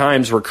couple other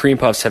times where cream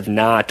puffs have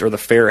not, or the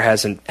fair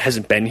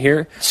hasn't been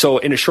here. So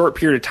in a short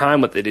period of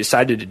time, what they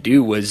decided to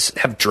do was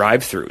have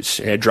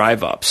drive-throughs,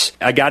 drive-ups.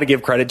 I got to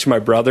give credit to my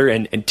brother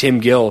and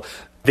Tim Gill.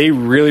 They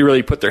really,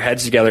 really put their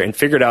heads together and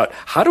figured out,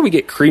 how do we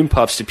get cream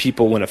puffs to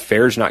people when a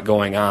fair's not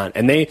going on?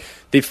 And they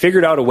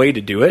figured out a way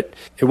to do it.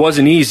 It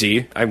wasn't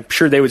easy. I'm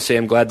sure they would say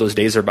I'm glad those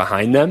days are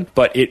behind them,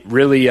 but it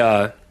really,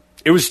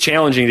 it was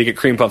challenging to get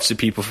cream puffs to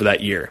people for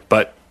that year,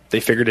 but they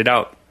figured it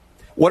out.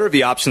 What are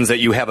the options that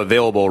you have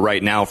available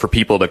right now for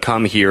people to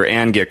come here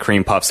and get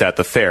cream puffs at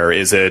the fair?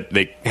 Is it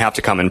they have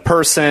to come in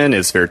person?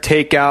 Is there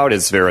takeout?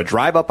 Is there a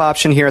drive-up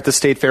option here at the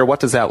State Fair?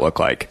 What does that look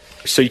like?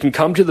 So you can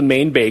come to the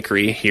main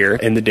bakery here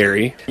in the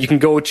dairy. You can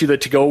go to the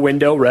to-go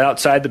window right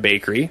outside the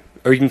bakery,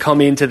 or you can come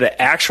into the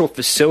actual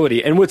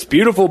facility. And what's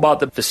beautiful about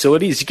the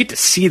facility is you get to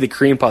see the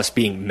cream puffs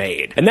being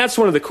made. And that's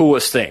one of the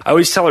coolest things. I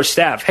always tell our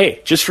staff,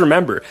 hey, just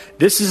remember,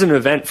 this is an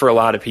event for a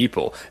lot of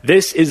people.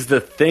 This is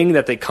the thing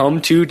that they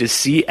come to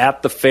see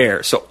at the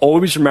fair. So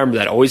always remember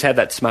that. Always have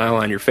that smile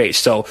on your face.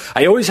 So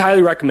I always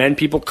highly recommend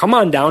people come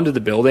on down to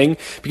the building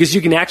because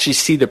you can actually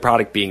see the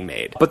product being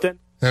made. But then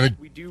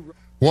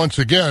once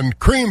again,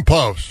 cream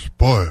puffs.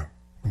 Boy,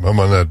 I'm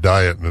on that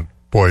diet, and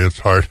boy, it's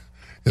hard.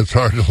 It's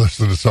hard to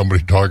listen to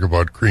somebody talk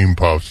about cream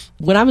puffs.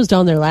 When I was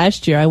down there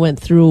last year, I went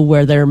through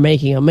where they're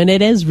making them, and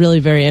it is really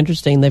very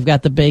interesting. They've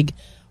got the big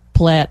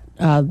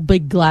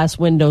big glass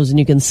windows, and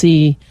you can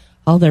see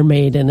how they're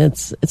made, and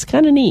it's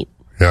kind of neat.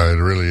 Yeah, it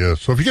really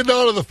is. So if you get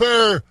down to the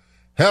fair,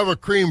 have a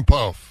cream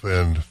puff,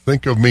 and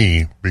think of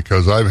me,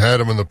 because I've had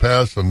them in the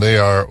past, and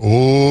they're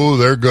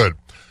good.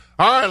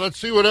 All right, let's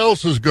see what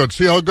else is good.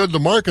 See how good the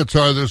markets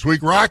are this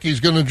week.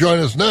 Rocky's going to join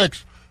us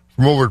next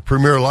from over at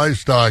Premier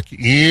Livestock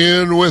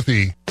in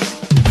Withee.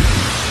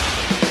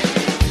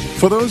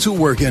 For those who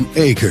work in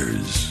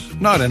acres,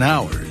 not in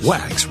hours,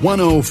 Wax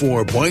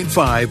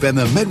 104.5 and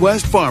the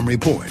Midwest Farm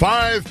Report.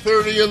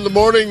 5:30 in the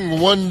morning,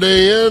 1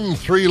 day in,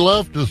 3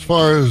 left as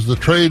far as the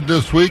trade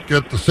this week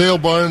at the sale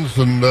barns.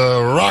 And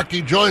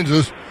Rocky joins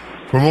us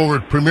from over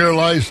at Premier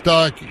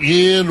Livestock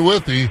in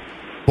Withee.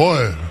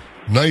 Boy,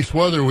 nice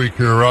weather week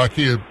here,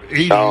 Rocky.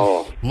 80s,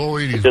 low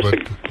 80s,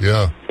 but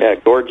yeah. Yeah,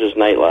 gorgeous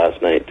night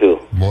last night, too.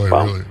 Boy,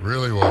 wow.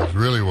 really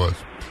was.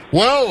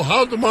 Well,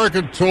 how'd the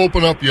market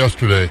open up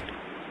yesterday?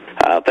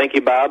 Thank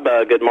you, Bob.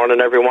 Good morning,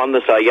 everyone.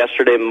 This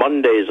yesterday,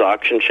 Monday's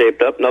auction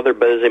shaped up. Another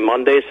busy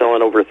Monday,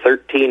 selling over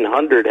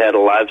 1,300 head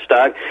of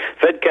livestock.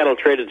 Fed cattle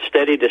traded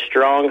steady to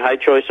strong. High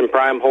choice and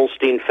prime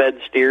Holstein fed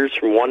steers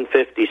from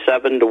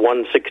 157 to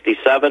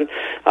 167.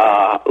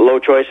 Low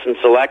choice and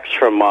selects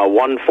from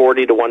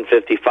 140 to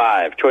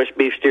 155. Choice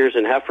beef steers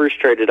and heifers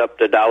traded up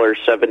to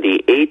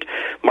 $1.78.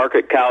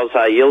 Market cows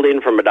high yielding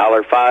from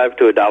 $1.05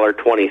 to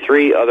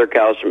 $1.23. Other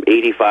cows from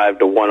 85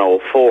 to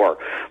 104.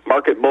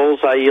 Market bulls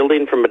high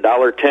yielding from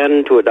 $1.10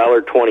 to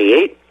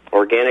 $1.28.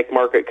 Organic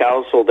market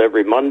cows sold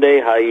every Monday,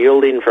 high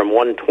yielding from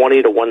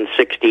 120 to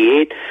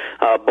 168.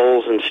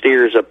 Bulls and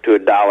steers up to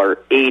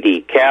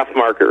 $1.80. Calf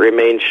market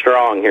remains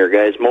strong here,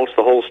 guys. Most of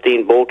the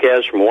Holstein bull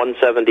calves from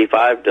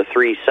 175 to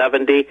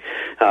 370.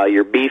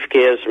 Your beef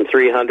calves from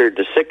 300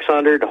 to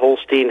 600.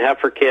 Holstein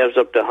heifer calves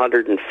up to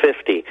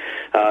 150.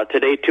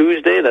 Today,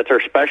 Tuesday, that's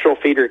our special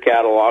feeder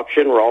cattle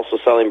auction. We're also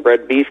selling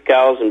bred beef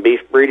cows and beef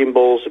breeding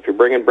bulls. If you're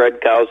bringing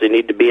bred cows, they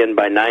need to be in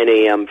by 9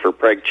 a.m. for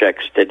preg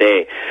checks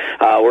today.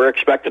 We're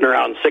expecting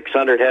around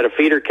 600 head of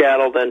feeder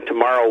cattle. Then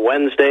tomorrow,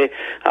 Wednesday,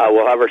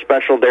 we'll have our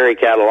special dairy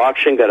cattle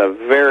auction. Got a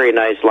very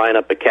nice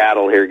lineup of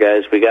cattle here,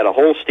 guys. We got a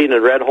Holstein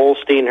and red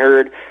Holstein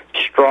herd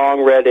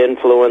Strong red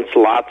influence,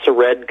 lots of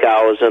red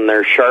cows in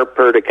there, sharp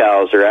herd of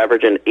cows. They're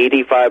averaging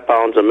 85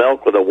 pounds of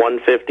milk with a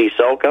 150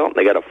 cell count.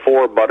 They got a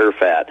 4 butter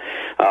fat.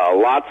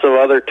 Lots of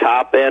other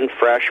top-end,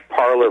 fresh,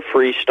 parlor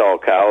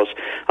freestall cows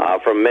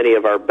from many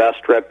of our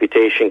best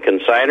reputation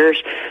consigners.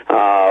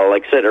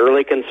 Like I said,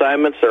 early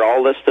consignments, they're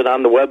all listed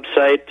on the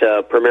website,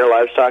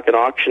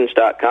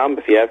 PremierLivestockAndAuctions.com.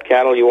 If you have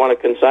cattle you want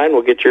to consign,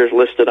 we'll get yours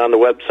listed on the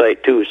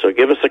website, too. So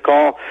give us a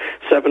call,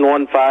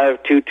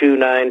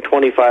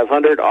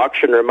 715-229-2500.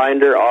 Auction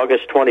reminder,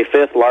 August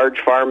 25th, large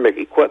farm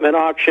equipment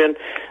auction.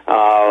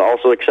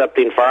 Also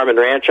accepting farm and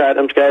ranch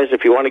items, guys.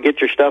 If you want to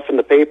get your stuff in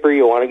the paper,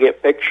 you want to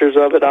get pictures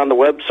of it on the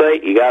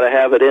website, you got to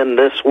have it in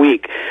this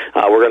week.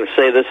 We're going to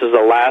say this is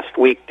the last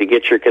week to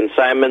get your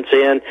consignments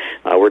in.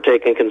 We're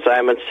taking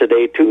consignments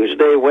today,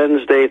 Tuesday,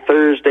 Wednesday,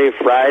 Thursday,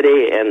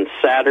 Friday, and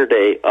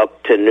Saturday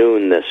up to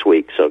noon this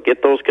week. So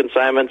get those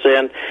consignments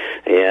in,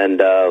 and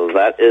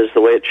that is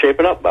the way it's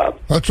shaping up, Bob.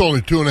 That's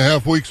only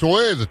 2.5 weeks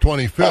away. The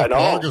 25th.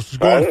 August is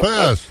going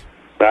fast.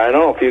 I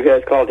know. If you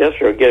guys called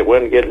yesterday,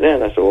 when get it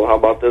in, I said, well, how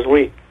about this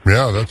week?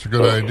 Yeah, that's a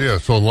good idea.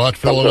 So a lot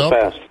filling up?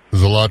 Fast.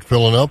 Is a lot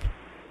filling up?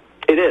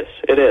 It is.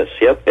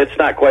 Yep. It's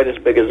not quite as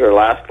big as our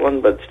last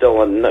one, but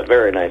still a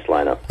very nice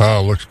lineup.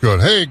 Oh, looks good.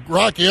 Hey,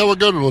 Rocky, have a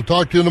good one. We'll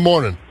talk to you in the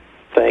morning.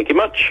 Thank you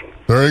much.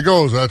 There he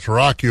goes. That's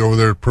Rocky over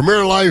there at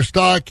Premier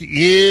Livestock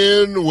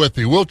in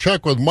Withy. We'll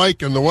check with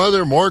Mike and the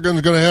weather.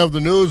 Morgan's going to have the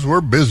news.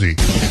 We're busy.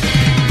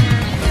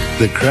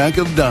 The crack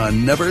of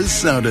dawn never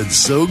sounded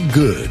so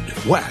good.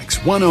 Wax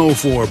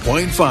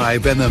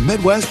 104.5 and the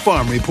Midwest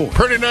Farm Report.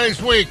 Pretty nice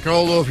week,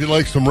 although if you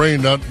like some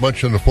rain, not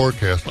much in the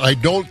forecast. I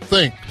don't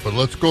think, but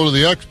let's go to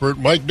the expert.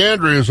 Mike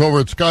Dandry is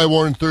over at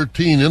Skywarn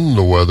 13 in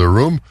the weather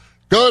room.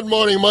 Good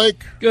morning,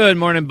 Mike. Good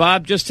morning,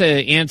 Bob. Just to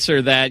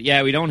answer that,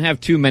 yeah, we don't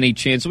have too many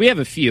chances. We have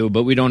a few,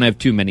 but we don't have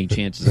too many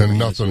chances. And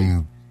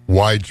nothing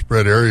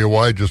widespread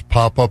area-wide, just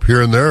pop up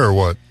here and there, or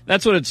what?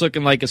 That's what it's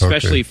looking like,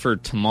 especially for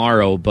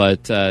tomorrow.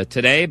 But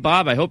today,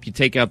 Bob, I hope you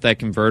take out that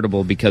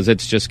convertible because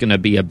it's just going to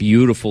be a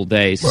beautiful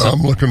day. Well,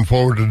 I'm looking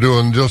forward to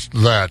doing just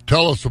that.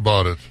 Tell us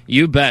about it.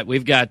 You bet.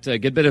 We've got a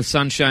good bit of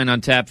sunshine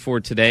on tap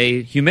for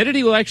today.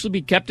 Humidity will actually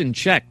be kept in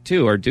check,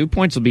 too. Our dew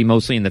points will be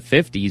mostly in the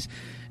 50s,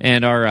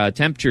 and our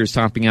temperatures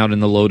topping out in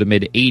the low to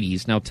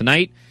mid-80s. Now,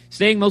 tonight,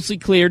 staying mostly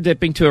clear,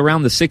 dipping to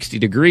around the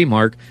 60-degree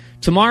mark.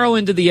 Tomorrow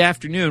into the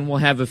afternoon, we'll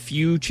have a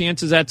few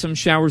chances at some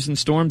showers and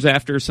storms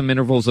after some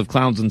intervals of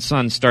clouds and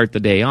sun start the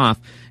day off,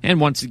 and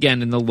once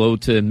again in the low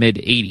to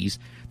mid-80s.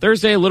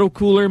 Thursday, a little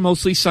cooler,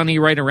 mostly sunny,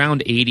 right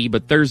around 80,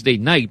 but Thursday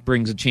night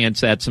brings a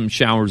chance at some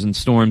showers and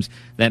storms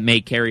that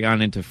may carry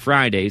on into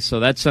Friday, so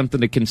that's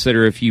something to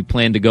consider if you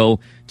plan to go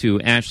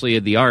to Ashley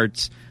of the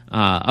Arts.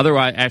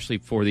 Otherwise, Ashley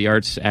for the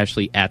Arts,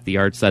 Ashley at the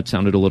Arts, that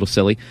sounded a little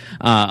silly.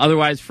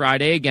 Otherwise,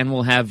 Friday, again,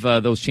 we'll have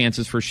those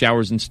chances for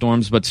showers and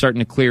storms, but starting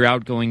to clear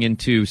out going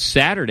into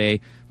Saturday.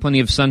 Plenty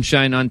of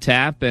sunshine on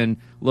tap and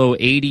low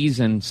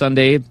 80s, and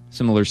Sunday,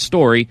 similar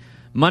story.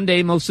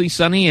 Monday, mostly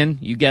sunny, and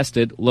you guessed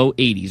it, low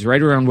 80s,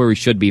 right around where we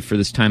should be for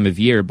this time of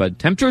year. But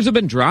temperatures have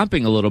been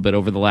dropping a little bit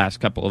over the last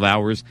couple of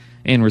hours,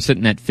 and we're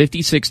sitting at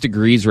 56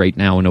 degrees right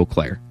now in Eau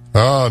Claire.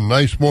 Ah,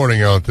 nice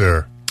morning out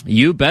there.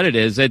 You bet it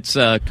is. It's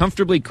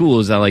comfortably cool,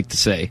 as I like to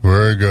say.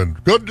 Very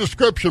good. Good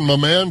description, my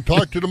man.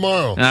 Talk to you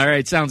tomorrow. All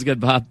right. Sounds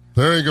good, Bob.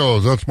 There he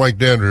goes. That's Mike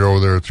Dandry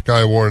over there at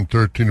Skywarn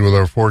 13 with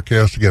our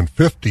forecast. Again,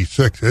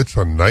 56. It's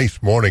a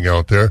nice morning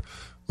out there.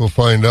 We'll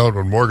find out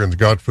what Morgan's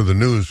got for the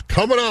news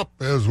coming up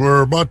as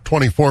we're about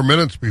 24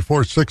 minutes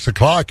before 6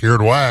 o'clock here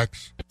at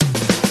Wax.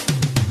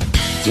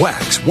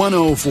 Wax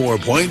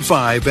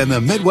 104.5 and the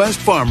Midwest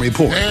Farm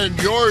Report.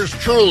 And yours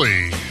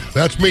truly,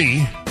 that's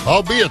me.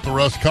 I'll be at the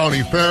Rusk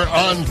County Fair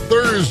on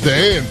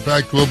Thursday. In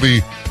fact, we'll be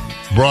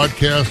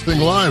broadcasting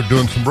live,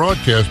 doing some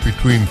broadcasts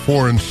between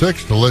 4 and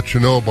 6 to let you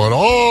know about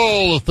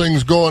all the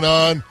things going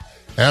on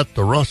at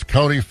the Rusk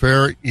County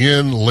Fair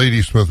in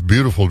Ladysmith.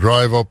 Beautiful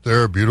drive up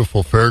there,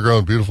 beautiful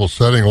fairground, beautiful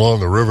setting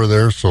along the river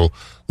there. So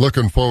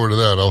looking forward to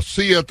that. I'll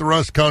see you at the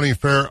Rusk County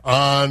Fair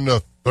on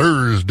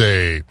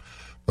Thursday.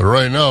 But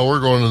right now, we're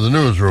going to the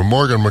newsroom.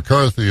 Morgan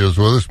McCarthy is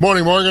with us.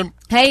 Morning, Morgan.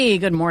 Hey,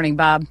 good morning,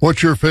 Bob.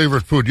 What's your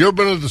favorite food? You ever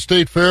been to the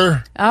state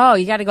fair? Oh,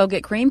 you got to go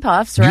get cream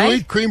puffs, right? You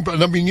eat cream puffs.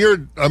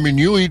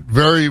 You eat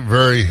very,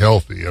 very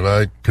healthy, and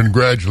I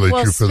congratulate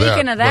you for that.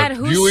 Speaking of that,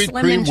 who's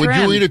slim and trim? Would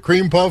you eat a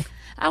cream puff?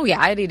 Oh,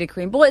 yeah, I'd eat a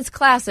cream. Well, it's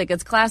classic.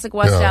 It's classic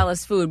West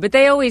Dallas food. But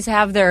they always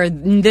have their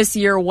this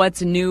year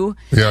what's new.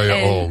 Yeah.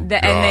 And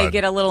they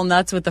get a little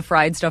nuts with the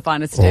fried stuff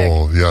on a stick.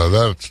 Oh, yeah,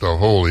 that stuff.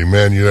 Holy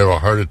man, you'd have a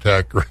heart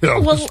attack right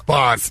on the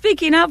spot.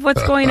 Speaking of,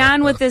 what's going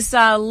on with this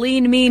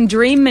lean, mean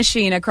dream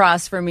machine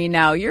across from me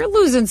now? You're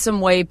losing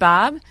some weight,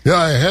 Bob. Yeah,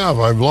 I have.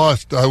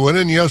 I went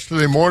in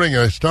yesterday morning,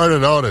 and I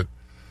started out at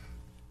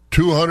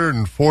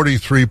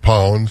 243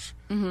 pounds,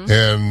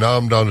 and now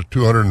I'm down to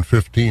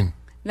 215.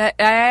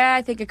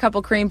 I think a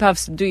couple cream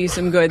puffs do you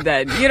some good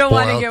then. You don't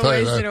want to get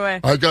wasted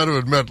away. I got to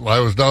admit, I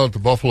was down at the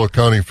Buffalo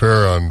County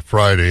Fair on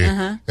Friday,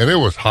 and it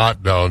was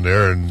hot down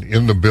there and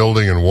in the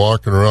building and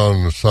walking around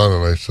in the sun,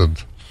 and I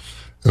said,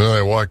 And then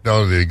I walked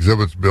down to the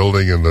exhibits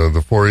building, and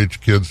the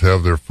 4-H kids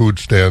have their food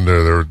stand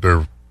there,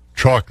 their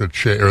chocolate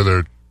shake, or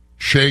their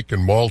shake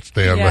and malt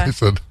stand. Yeah. I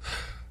said,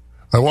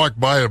 I walked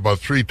by it about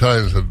 3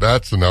 times and said,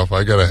 that's enough.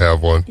 I got to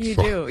have one. You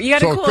do. You got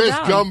to cool Chris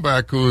down.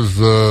 Jumback, who's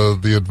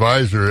the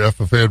advisor,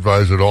 FFA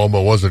advisor at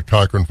Alma, was at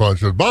Cochrane Farm,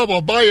 said, Bob,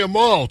 I'll buy you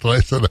malt. And I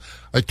said,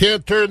 I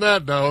can't turn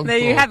that down.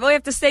 You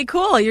have to stay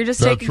cool. You're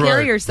just taking care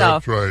of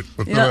yourself. That's right.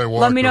 But You then know, I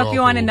walked let me know it if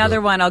you off want a little another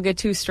bit. one. I'll get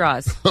 2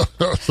 straws.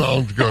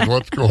 Sounds good.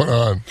 What's going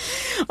on?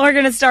 We're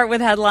going to start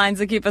with headlines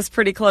that keep us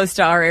pretty close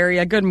to our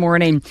area. Good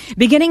morning.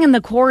 Beginning in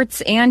the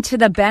courts and to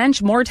the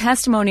bench, more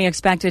testimony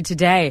expected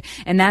today.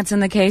 And that's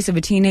in the case of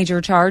a teenager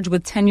charged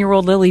with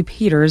 10-year-old Lily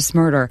Peters'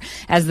 murder.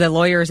 As the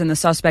lawyers and the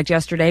suspect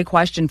yesterday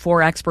questioned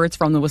 4 experts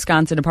from the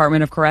Wisconsin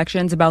Department of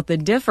Corrections about the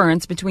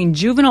difference between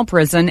juvenile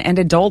prison and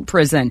adult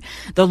prison.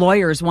 The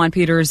lawyers want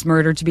Peters'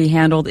 murder to be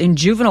handled in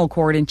juvenile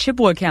court in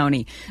Chippewa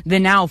County. The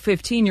now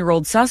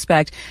 15-year-old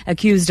suspect,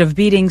 accused of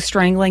beating,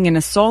 strangling, and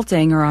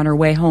assaulting her on her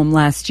way home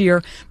last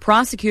year.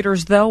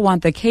 Prosecutors, though,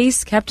 want the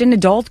case kept in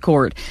adult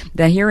court.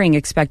 The hearing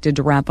expected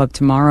to wrap up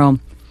tomorrow.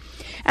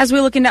 As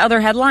we look into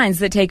other headlines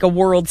that take a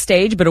world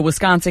stage but a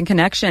Wisconsin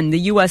connection,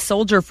 the U.S.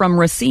 soldier from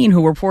Racine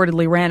who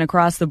reportedly ran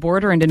across the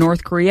border into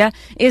North Korea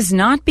is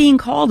not being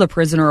called a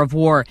prisoner of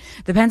war.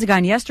 The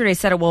Pentagon yesterday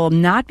said it will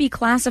not be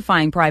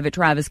classifying Private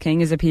Travis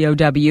King as a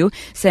POW,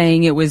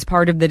 saying it was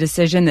part of the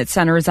decision that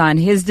centers on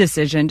his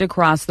decision to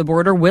cross the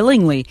border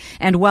willingly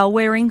and while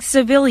wearing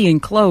civilian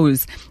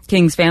clothes.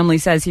 King's family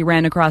says he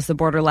ran across the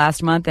border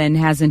last month and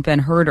hasn't been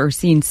heard or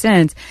seen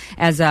since,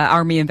 as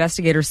Army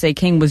investigators say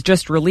King was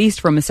just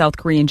released from a South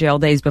Korean jail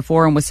days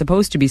before and was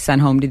supposed to be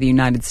sent home to the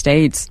United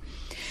States.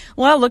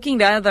 Well, looking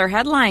to other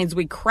headlines,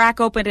 we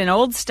crack open an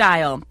Old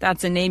Style.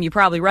 That's a name you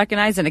probably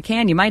recognize in a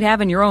can you might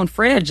have in your own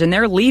fridge, and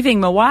they're leaving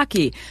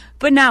Milwaukee.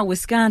 But now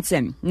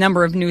Wisconsin.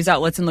 Number of news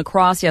outlets in La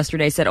Crosse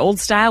yesterday said Old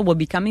Style will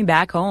be coming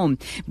back home.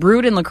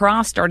 Brewed in La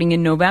Crosse starting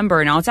in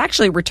November. Now it's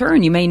actually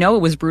returned. You may know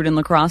it was brewed in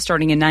La Crosse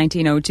starting in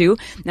 1902.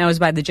 That was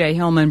by the J.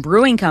 Hillman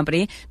Brewing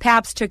Company.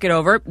 Pabst took it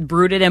over,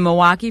 brewed it in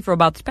Milwaukee for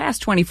about the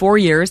past 24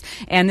 years.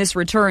 And this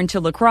return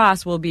to La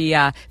Crosse will be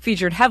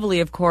featured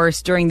heavily, of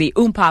course, during the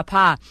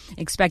Pah.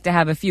 Expect to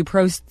have a few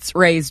prosts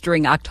raised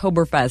during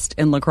Oktoberfest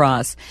in La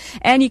Crosse.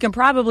 And you can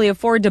probably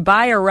afford to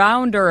buy a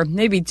round or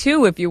maybe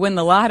 2 if you win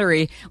the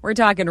lottery. We're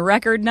talking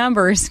record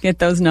numbers. Get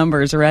those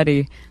numbers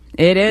ready.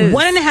 It is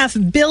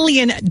 $1.5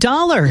 billion.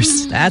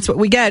 That's what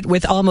we get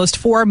with almost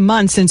 4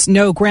 months since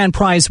no grand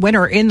prize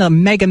winner in the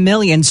Mega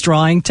Millions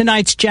drawing.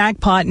 Tonight's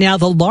jackpot now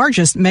the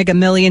largest Mega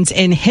Millions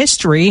in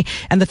history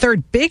and the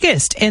 3rd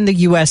biggest in the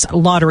U.S.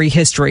 lottery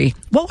history.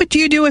 What would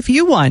you do if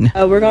you won?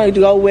 We're going to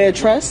go with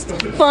trust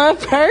fund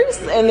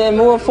first and then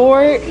move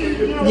forward,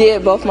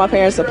 get both my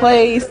parents a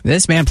place.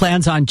 This man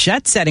plans on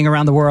jet setting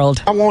around the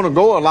world. I want to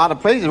go a lot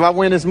of places. If I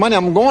win this money,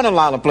 I'm going a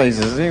lot of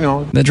places, you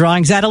know. The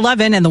drawing's at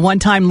 11 and the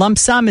one-time lump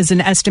sum is an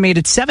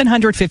estimated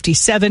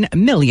 $757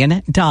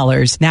 million.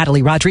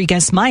 Natalie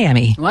Rodriguez,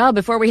 Miami. Well,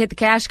 before we hit the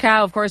cash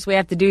cow, of course, we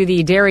have to do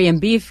the dairy and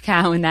beef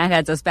cow, and that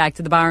heads us back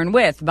to the barn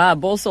with Bob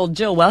Bosold,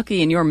 Jill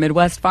Welke, and your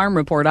Midwest Farm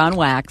Report on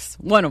Wax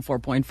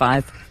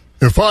 104.5.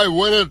 If I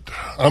win it,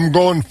 I'm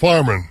going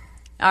farming.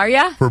 Are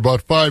ya? For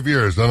about 5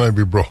 years, then I'd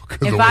be broke.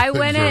 If I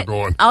win it,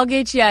 I'll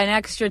get you an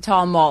extra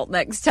tall malt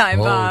next time,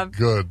 Bob.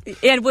 Good.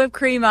 And whipped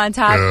cream on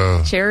top.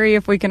 Yeah. Cherry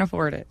if we can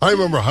afford it. I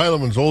remember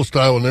Heileman's Old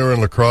Style when they were in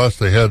La Crosse.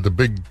 They had the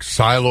big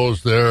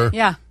silos there.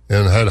 Yeah.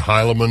 And had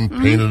Heileman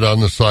painted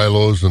on the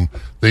silos. And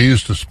they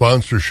used to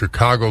sponsor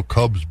Chicago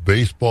Cubs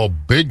baseball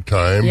big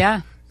time.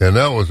 Yeah. And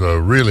that was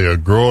really a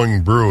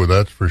growing brew,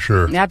 that's for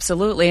sure.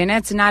 Absolutely. And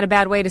it's not a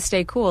bad way to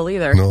stay cool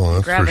either. No,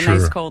 that's Grab for a sure.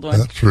 nice cold one.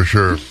 That's for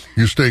sure.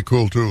 You stay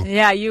cool, too.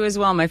 Yeah, you as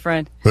well, my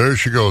friend. There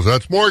she goes.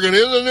 That's Morgan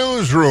in the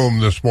newsroom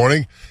this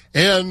morning.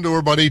 And we're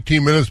about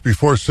 18 minutes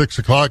before 6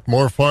 o'clock.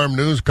 More farm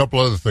news. A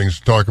couple other things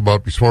to talk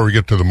about before we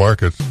get to the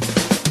markets.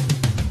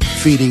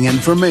 Feeding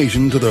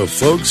information to the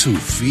folks who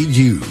feed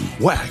you.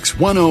 Wax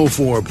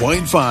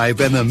 104.5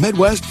 and the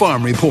Midwest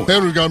Farm Report.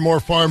 And we've got more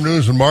farm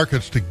news and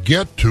markets to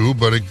get to.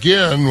 But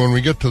again, when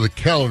we get to the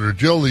calendar,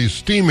 Jill, these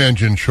steam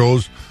engine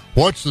shows,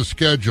 what's the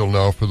schedule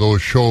now for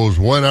those shows?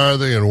 When are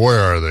they and where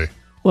are they?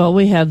 Well,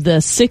 we have the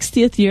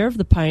 60th year of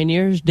the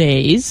Pioneers'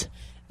 Days.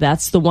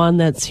 That's the one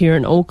that's here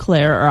in Eau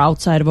Claire, or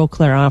outside of Eau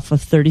Claire off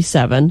of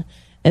 37.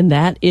 And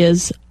that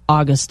is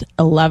August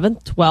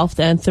 11th, 12th,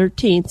 and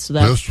 13th. So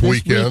that's this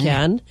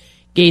weekend.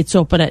 Gates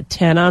open at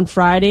 10 on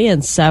Friday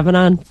and 7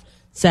 on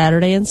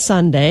Saturday and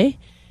Sunday.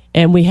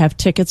 And we have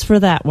tickets for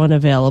that one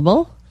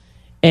available.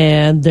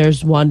 And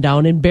there's one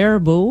down in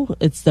Baraboo.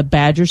 It's the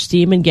Badger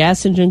Steam and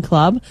Gas Engine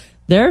Club.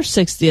 Their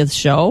 60th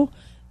show.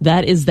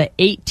 That is the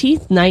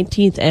 18th,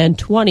 19th, and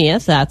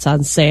 20th. That's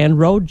on Sand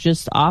Road,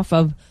 just off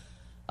of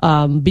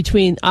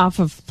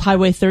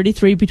Highway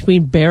 33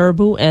 between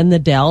Baraboo and the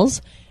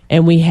Dells.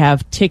 And we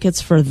have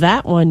tickets for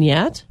that one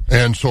yet.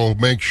 And so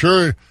make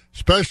sure,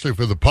 especially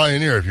for the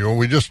Pioneer, if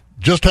we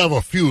just have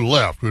a few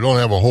left. We don't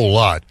have a whole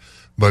lot,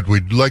 but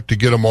we'd like to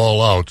get them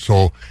all out.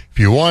 So if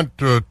you want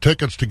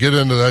tickets to get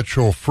into that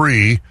show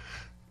free,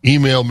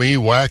 email me,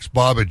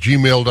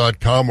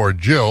 waxbob@gmail.com, or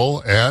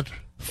Jill at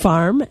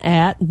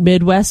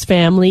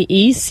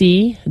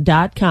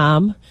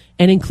farm@midwestfamilyec.com,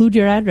 and include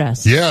your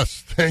address.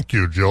 Yes, thank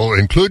you, Jill.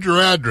 Include your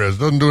address.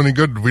 Doesn't do any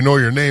good if we know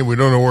your name. We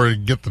don't know where to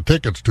get the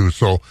tickets to.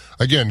 So,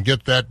 again,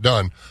 get that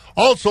done.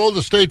 Also,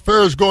 the state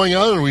fair is going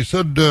on, and we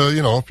said,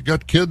 if you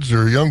got kids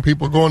or young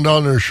people going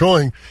down there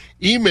showing,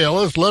 email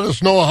us, let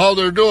us know how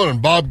they're doing.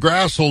 And Bob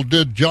Grassel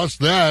did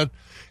just that.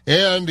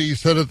 And he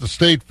said at the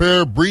state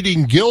fair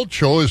breeding gilt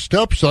show, his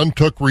stepson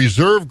took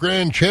reserve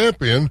grand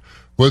champion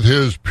with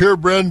his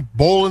purebred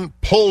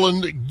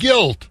Poland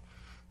gilt.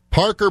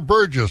 Parker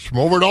Burgess from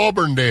over at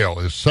Auburndale,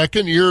 his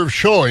second year of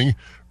showing,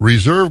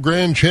 reserve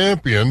grand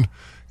champion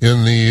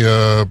in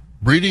the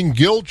breeding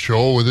gilt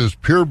show with his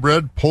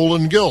purebred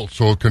Poland gilt.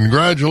 So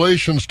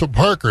congratulations to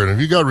Parker. And if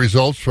you got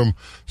results from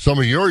some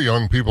of your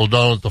young people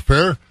down at the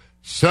fair,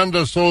 send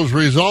us those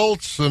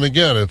results. And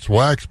again, it's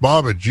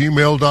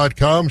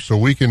waxbob@gmail.com so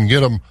we can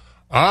get them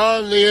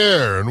on the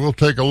air. And we'll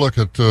take a look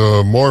at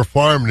more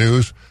farm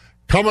news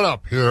coming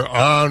up here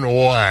on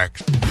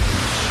Wax.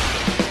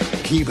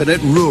 Keeping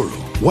it rural.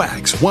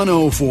 Wax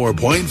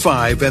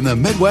 104.5 and the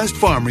Midwest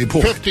Farm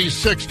Report.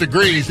 56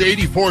 degrees,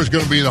 84 is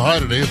going to be the high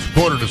today. It's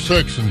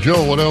 5:45. And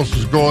Joe, what else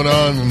is going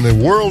on in the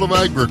world of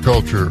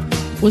agriculture?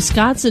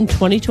 Wisconsin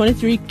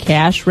 2023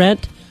 cash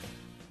rent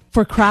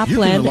for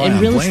cropland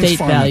and real estate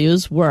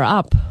values were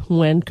up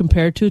when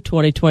compared to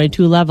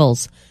 2022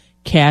 levels.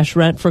 Cash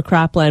rent for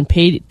cropland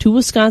paid to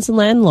Wisconsin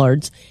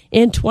landlords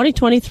in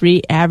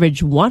 2023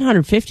 averaged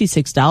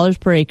 $156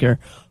 per acre,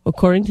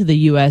 according to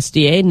the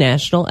USDA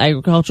National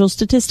Agricultural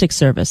Statistics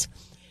Service.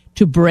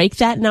 To break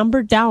that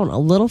number down a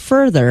little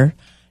further,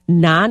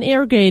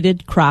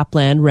 non-irrigated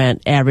cropland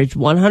rent averaged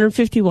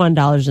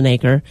 $151 an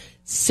acre,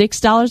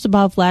 $6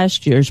 above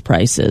last year's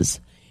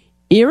prices.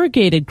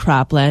 Irrigated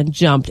cropland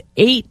jumped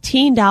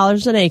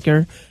 $18 an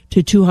acre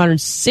to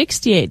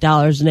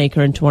 $268 an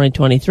acre in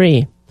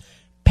 2023.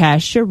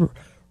 Pasture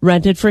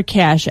rented for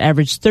cash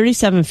averaged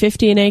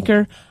 $37.50 an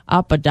acre,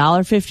 up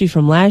 $1.50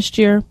 from last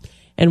year.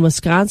 And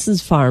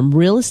Wisconsin's farm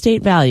real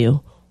estate value,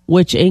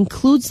 which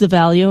includes the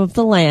value of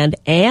the land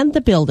and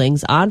the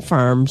buildings on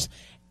farms,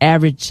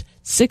 averaged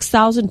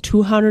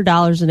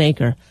 $6,200 an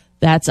acre.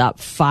 That's up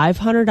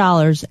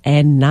 $500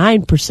 and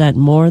 9%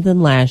 more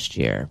than last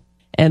year.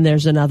 And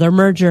there's another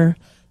merger.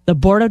 The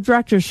board of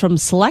directors from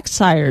Select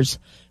Sires,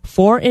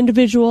 4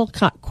 individual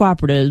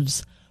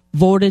cooperatives,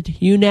 voted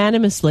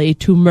unanimously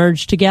to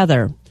merge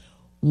together.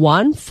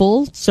 One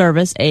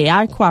full-service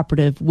AI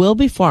cooperative will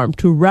be formed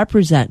to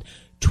represent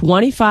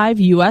 25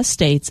 U.S.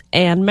 states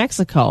and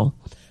Mexico.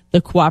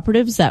 The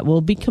cooperatives that will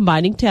be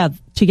combining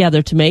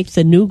together to make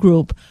the new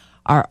group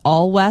are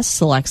All West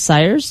Select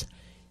Sires,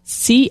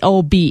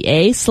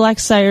 COBA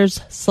Select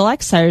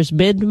Sires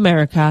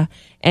Mid-America,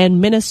 and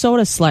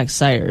Minnesota Select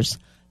Sires.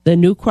 The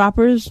new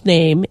cooperative's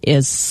name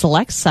is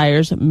Select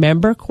Sires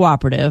Member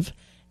Cooperative,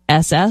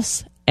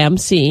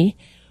 SSMC,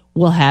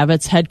 will have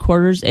its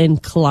headquarters in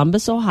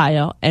Columbus,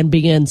 Ohio, and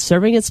begin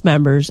serving its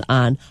members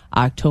on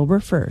October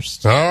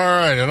 1st. All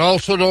right, and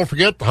also don't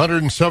forget the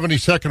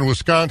 172nd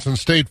Wisconsin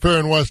State Fair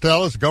in West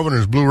Allis,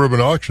 Governor's Blue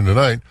Ribbon Auction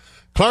tonight.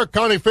 Clark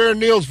County Fair in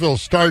Neillsville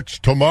starts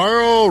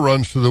tomorrow,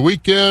 runs through the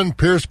weekend.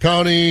 Pierce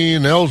County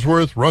and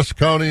Ellsworth, Rusk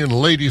County and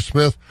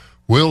Ladysmith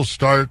will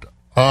start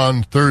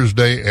on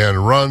Thursday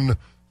and run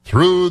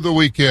through the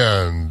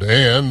weekend.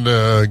 And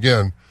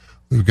again,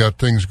 we've got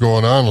things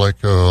going on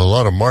like a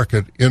lot of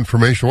market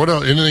information. What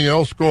else? Anything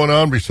else going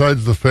on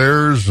besides the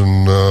fairs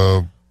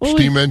and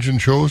steam engine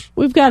shows?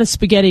 We've got a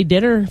spaghetti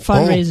dinner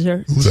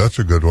fundraiser. Oh, that's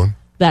a good one.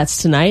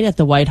 That's tonight at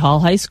the Whitehall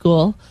High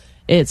School.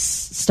 It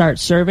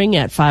starts serving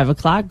at 5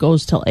 o'clock,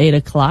 goes till 8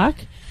 o'clock,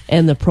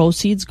 and the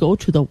proceeds go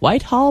to the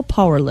Whitehall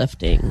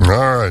Powerlifting.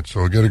 All right,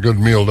 so get a good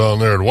meal down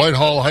there at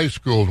Whitehall High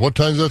School. What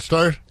time does that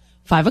start?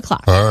 5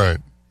 o'clock. All right.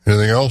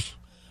 Anything else?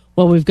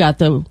 Well, we've got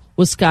the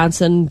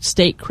Wisconsin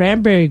State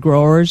Cranberry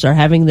Growers are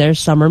having their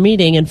summer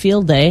meeting and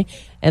field day,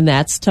 and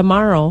that's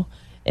tomorrow,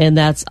 and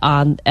that's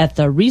at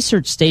the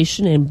research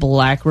station in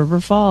Black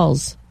River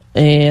Falls.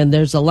 And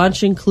there's a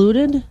lunch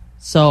included,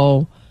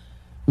 so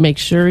make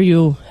sure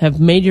you have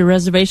made your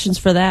reservations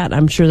for that.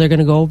 I'm sure they're going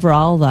to go over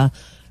all the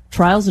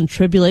trials and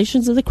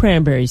tribulations of the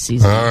cranberry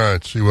season. All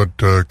right, see what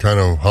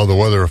how the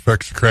weather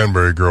affects the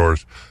cranberry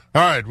growers.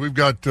 All right, we've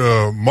got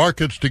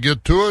markets to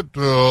get to it.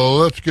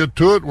 Let's get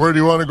to it. Where do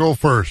you want to go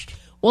first?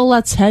 Well,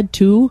 let's head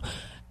to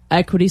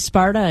Equity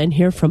Sparta and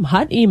hear from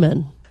Hut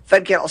Eman.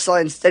 Fed cattle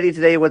selling steady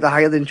today with the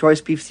higher than choice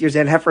beef steers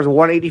and heifers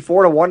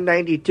 184 to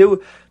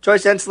 192.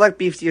 Choice and select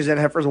beef steers and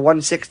heifers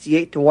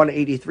 168 to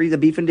 183. The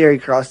beef and dairy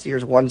cross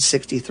steers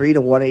 163 to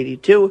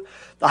 182.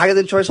 The higher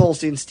than choice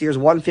Holstein steers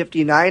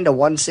 159 to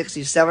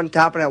 167,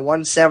 topping at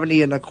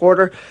 170 and a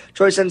quarter.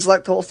 Choice and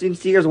select Holstein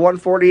steers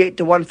 148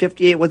 to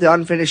 158 with the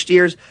unfinished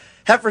steers.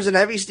 Heifers and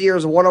heavy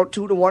steers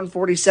 102 to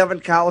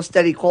 147. Cows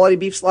steady. Quality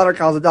beef slaughter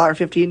cows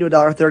 $1.15 to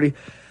 $1.30.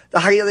 The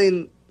higher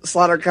than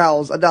Slaughter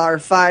cows,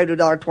 $1.05 to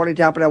 $1.20,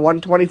 topping at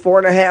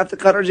 124.5. The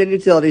cutters and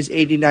utilities,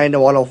 89 to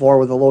 104,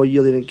 with a low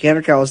yielding in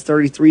canner cows,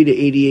 33 to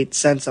 88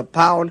 cents a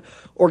pound.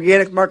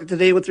 Organic market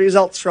today with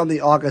results from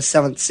the August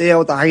 7th sale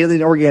with the high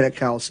yielding organic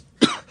cows.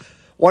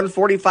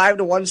 145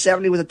 to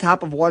 170 with a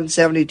top of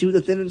 172.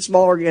 The thin and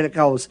small organic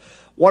cows,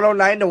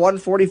 109 to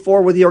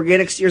 144 with the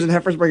organic steers and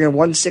heifers bringing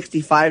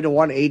 165 to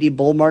 180.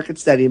 Bull market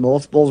steady.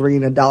 Most bulls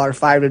bringing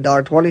 $1.05 to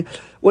 $1.20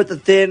 with the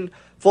thin.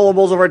 Full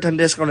bulls over a ton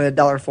discount at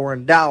 $1.04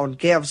 and down.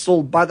 Calves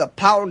sold by the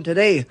pound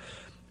today.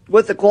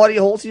 With the quality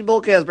Holstein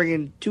bull calves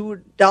bringing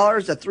 $2 to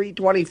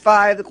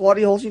 $3.25. The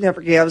quality Holstein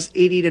heifer calves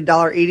 $80 to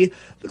 $1.80.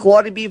 The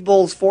quality beef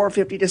bulls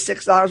 $4.50 to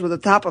 $6 with a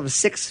top of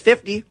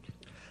 $6.50.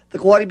 The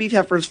quality beef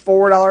heifers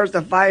 $4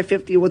 to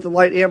 $5.50 with the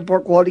light and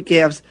pork quality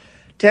calves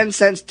 10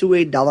 cents to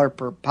 $1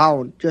 per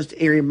pound. Just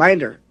a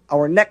reminder,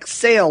 our next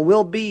sale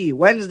will be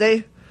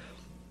Wednesday,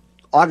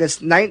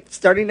 August 9th,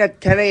 starting at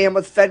 10 a.m.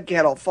 with fed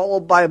cattle,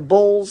 followed by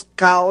bulls,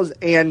 cows,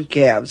 and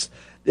calves.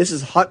 This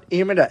is Hunt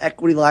Eamon at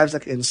Equity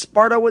Livestock in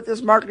Sparta with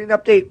this marketing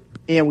update,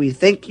 and we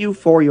thank you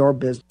for your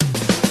business.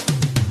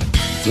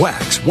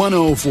 Wax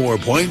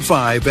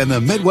 104.5 and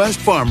the Midwest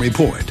Farm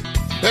Report.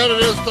 And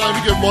it is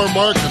time to get more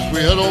markets. We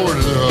head over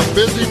to the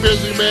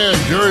busy man,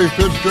 Jerry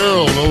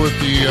Fitzgerald, over at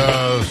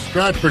the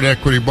Stratford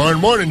Equity Barn.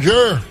 Morning,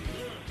 Jerry.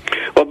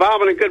 Well, Bob,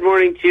 and a good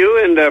morning to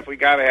you. And if we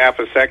got a half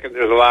a second,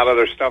 there's a lot of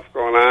other stuff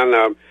going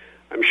on.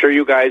 I'm sure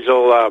you guys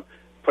will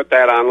put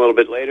that on a little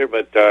bit later.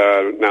 But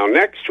now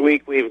next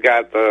week, we've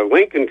got the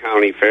Lincoln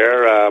County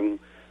Fair.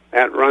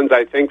 That runs,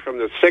 I think, from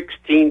the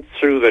 16th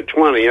through the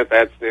 20th.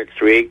 That's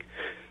next week.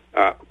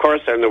 Of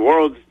course, and the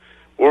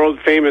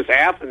world-famous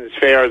Athens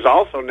Fair is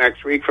also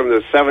next week from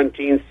the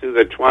 17th to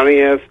the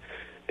 20th.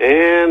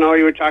 And,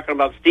 you were talking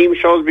about steam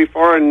shows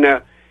before,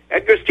 and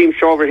Edgar's steam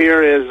show over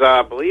here is,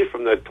 I believe,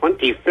 from the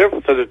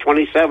 25th to the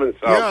 27th.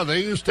 So yeah, they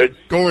used to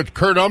go at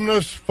Kurt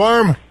Umna's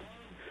farm.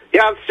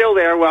 Yeah, it's still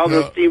there. Well,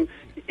 the steam,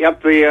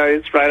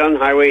 it's right on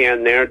Highway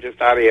N there,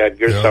 just out of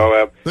Edgar. Yeah.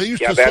 So they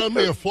used to send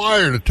me a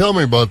flyer to tell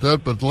me about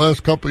that, but the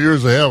last couple of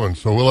years they haven't,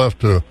 so we'll have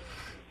to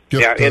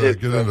get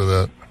into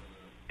that.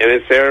 And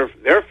it's their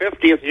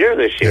 50th year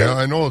this year. Yeah,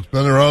 I know. It's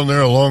been around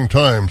there a long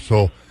time.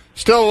 So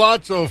still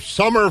lots of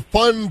summer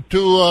fun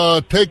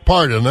to take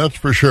part in, that's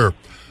for sure.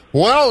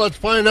 Well, let's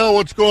find out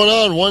what's going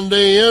on. One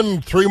day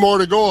in, 3 more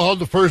to go. How'd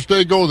the first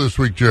day go this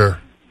week, Jer?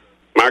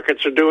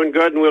 Markets are doing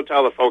good, and we'll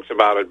tell the folks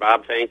about it.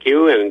 Bob, thank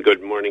you, and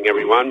good morning,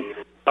 everyone.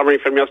 Summary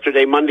from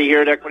yesterday, Monday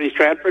here at Equity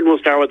Stratford. We'll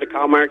start with the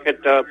cow market.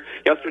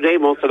 Yesterday,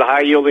 most of the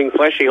high-yielding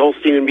fleshy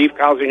Holstein and beef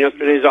cows in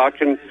yesterday's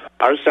auction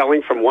are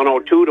selling from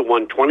 102 to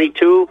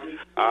 122.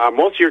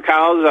 Most of your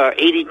cows,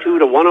 82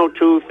 to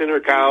 102. Thinner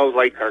cows,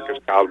 light carcass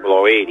cows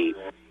below 80.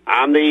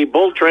 On the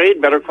bull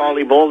trade, better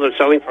quality bulls are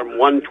selling from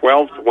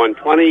 112 to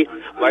 120.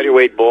 Lighter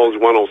weight bulls,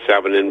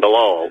 107 and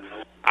below.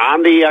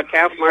 On the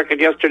calf market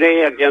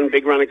yesterday, again,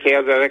 big run of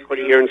calves at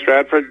Equity here in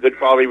Stratford. Good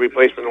quality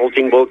replacement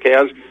Holstein bull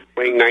calves,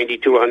 weighing 90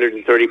 to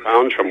 130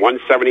 pounds, from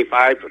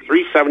 175 to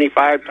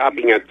 375,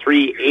 topping at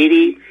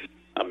 380.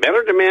 A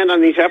better demand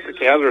on these heifer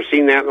calves. We're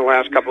seeing that in the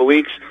last couple of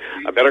weeks.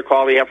 A better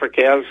quality heifer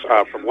calves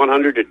from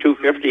 100 to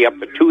 250 up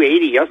to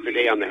 280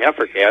 yesterday on the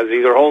heifer calves.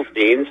 These are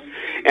Holsteins.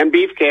 And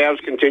beef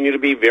calves continue to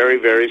be very,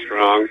 very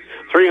strong.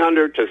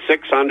 300 to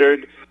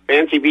 600.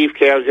 Fancy beef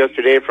calves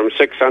yesterday from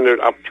 600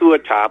 up to a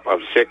top of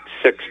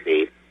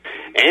 660.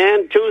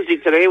 And Tuesday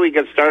today, we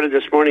get started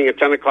this morning at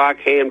 10 o'clock,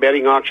 hay and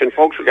bedding auction.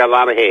 Folks, we got a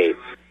lot of hay.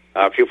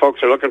 If you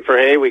folks are looking for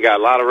hay, we got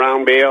a lot of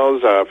round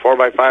bales,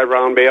 4x5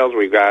 round bales.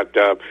 We've got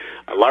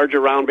larger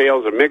round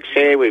bales of mixed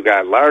hay. We've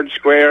got large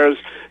squares.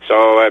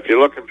 So if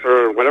you're looking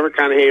for whatever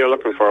kind of hay you're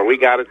looking for, we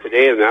got it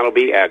today, and that'll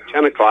be at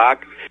 10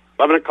 o'clock.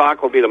 11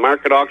 o'clock will be the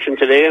market auction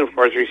today, and, of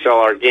course, we sell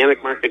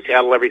organic market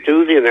cattle every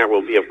Tuesday, and that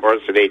will be, of course,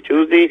 today,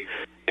 Tuesday.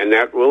 And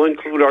that will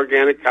include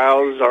organic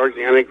cows,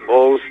 organic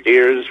bulls,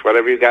 steers,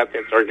 whatever you got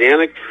that's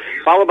organic,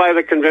 followed by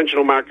the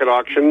conventional market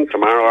auction.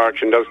 Tomorrow our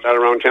auction does start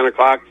around 10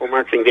 o'clock, full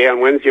marketing day on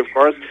Wednesday, of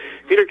course.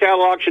 Feeder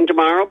cattle auction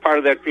tomorrow. Part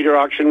of that feeder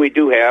auction, we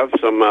do have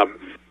some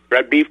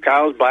red beef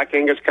cows, black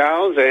Angus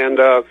cows, and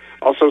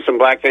also some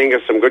black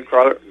Angus, some good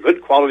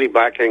quality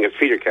black Angus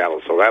feeder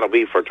cattle. So that'll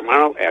be for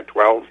tomorrow at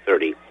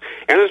 12:30.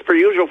 And as per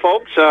usual,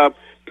 folks, if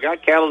you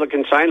got cattle to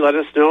consign, let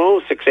us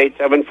know.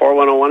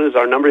 687-4101 is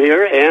our number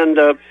here,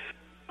 and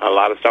a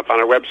lot of stuff on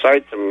our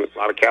website, a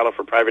lot of cattle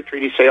for private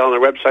treaty sale on our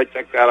website.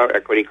 Check that out,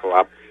 Equity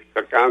Co-op.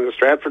 Click on the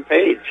Stratford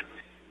page.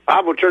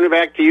 Bob, we'll turn it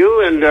back to you.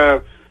 And,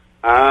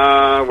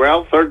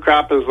 third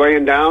crop is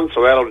laying down,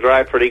 so that'll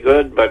dry pretty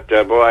good. But,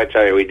 boy, I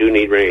tell you, we do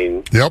need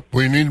rain. Yep,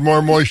 we need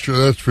more moisture,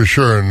 that's for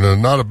sure.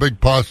 And not a big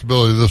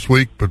possibility this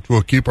week, but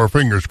we'll keep our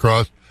fingers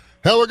crossed.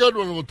 Have a good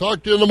one. We'll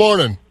talk to you in the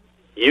morning.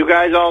 You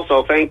guys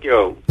also. Thank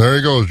you. There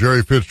he goes,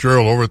 Jerry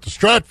Fitzgerald over at the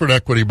Stratford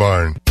Equity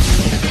Barn.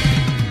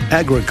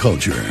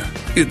 Agriculture.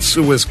 It's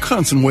a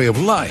Wisconsin way of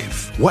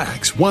life.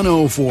 Wax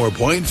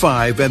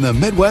 104.5 and the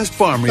Midwest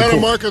Farm Report. And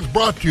the market's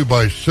brought to you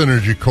by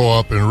Synergy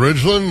Co-op in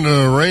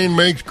Ridgeland. Rain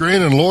makes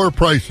grain and lower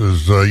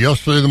prices.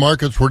 Yesterday the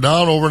markets were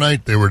down.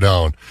 Overnight they were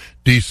down.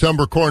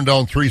 December corn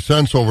down 3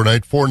 cents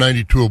overnight,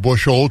 $4.92 a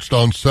bushel. Oats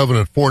down 7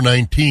 at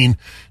 $4.19.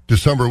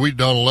 December wheat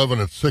down 11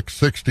 at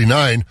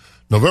 $6.69.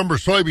 November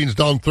soybeans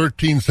down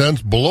 13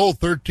 cents, below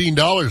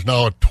 $13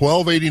 now at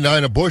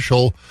 $12.89 a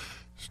bushel.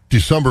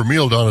 December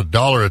meal down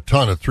 $1 a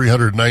ton at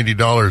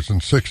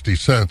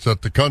 $390.60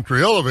 at the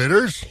country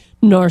elevators.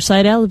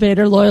 Northside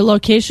Elevator, loyal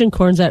location,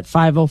 corn's at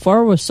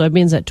 $5.04 with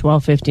soybeans at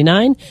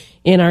 $12.59.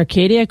 In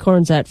Arcadia,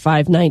 corn's at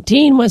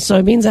 $5.19 with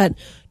soybeans at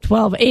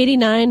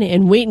 $12.89.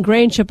 In Wheat and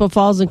Grain, Chippewa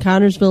Falls and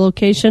Connorsville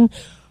location,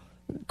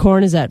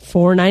 corn is at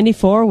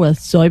 $4.94 with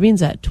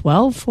soybeans at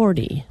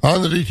 $12.40.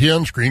 On the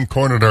DTN screen,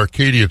 corn at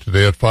Arcadia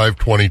today at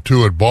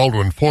 $5.22, at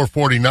Baldwin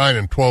 $4.49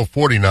 and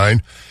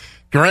 $12.49.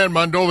 Durand,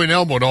 Mondovi, and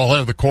Elmwood all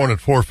have the corn at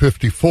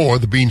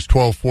 $4.54, the beans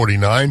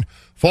 $12.49.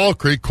 Fall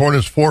Creek, corn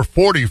is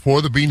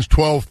 $4.44, the beans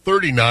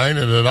 $12.39,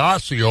 and at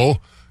Osseo,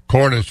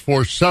 corn is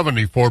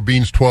 $4.74,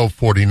 beans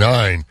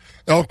 $12.49.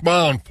 Elk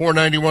Mound,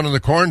 $4.91 in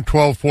the corn,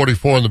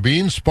 $12.44 in the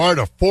beans.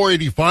 Sparta,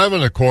 $4.85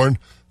 in the corn,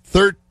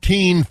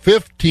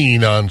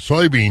 $13.15 on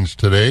soybeans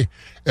today.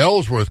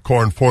 Ellsworth,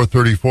 corn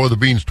 $4.34, the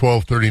beans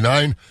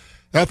 $12.39.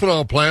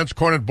 Ethanol plants,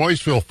 corn at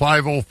Boyceville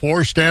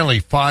 $5.04, Stanley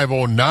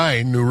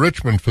 $5.09, New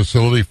Richmond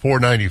facility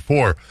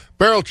 $4.94.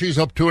 Barrel cheese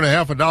up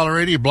 2.5,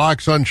 $1.80.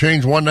 Blocks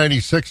unchanged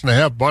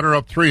 $1.96.5. Butter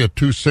up 3 at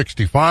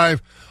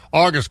 $2.65.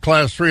 August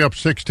class 3 up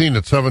 16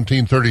 at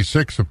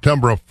 $17.36.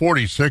 September up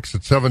 46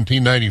 at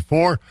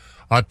 $17.94.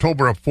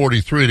 October up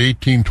 43 at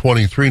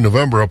 $18.23.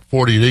 November up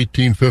 40 at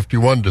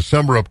 $18.51.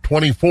 December up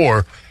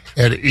 24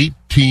 at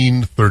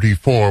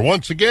 $18.34.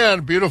 Once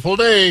again, beautiful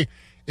day.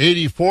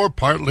 84,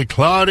 partly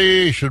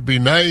cloudy, should be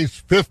nice.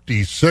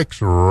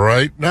 56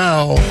 right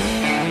now.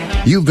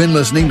 You've been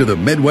listening to the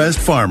Midwest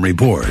Farm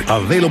Report,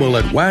 available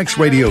at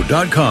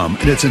waxradio.com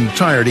in its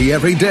entirety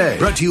every day.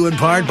 Brought to you in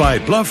part by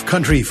Bluff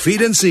Country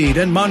Feed and Seed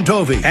in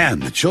Montovi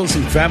and the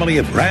Chilson family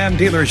of Ram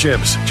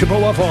dealerships,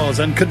 Chippewa Falls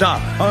and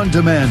Cadott.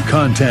 On-demand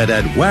content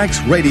at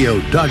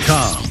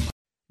waxradio.com.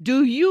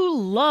 Do you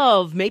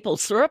love maple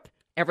syrup?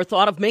 Ever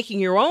thought of making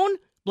your own?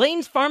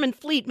 Blaine's Farm and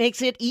Fleet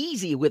makes it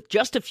easy with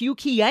just a few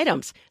key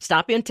items.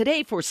 Stop in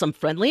today for some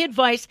friendly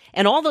advice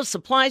and all the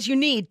supplies you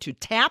need to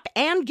tap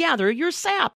and gather your sap.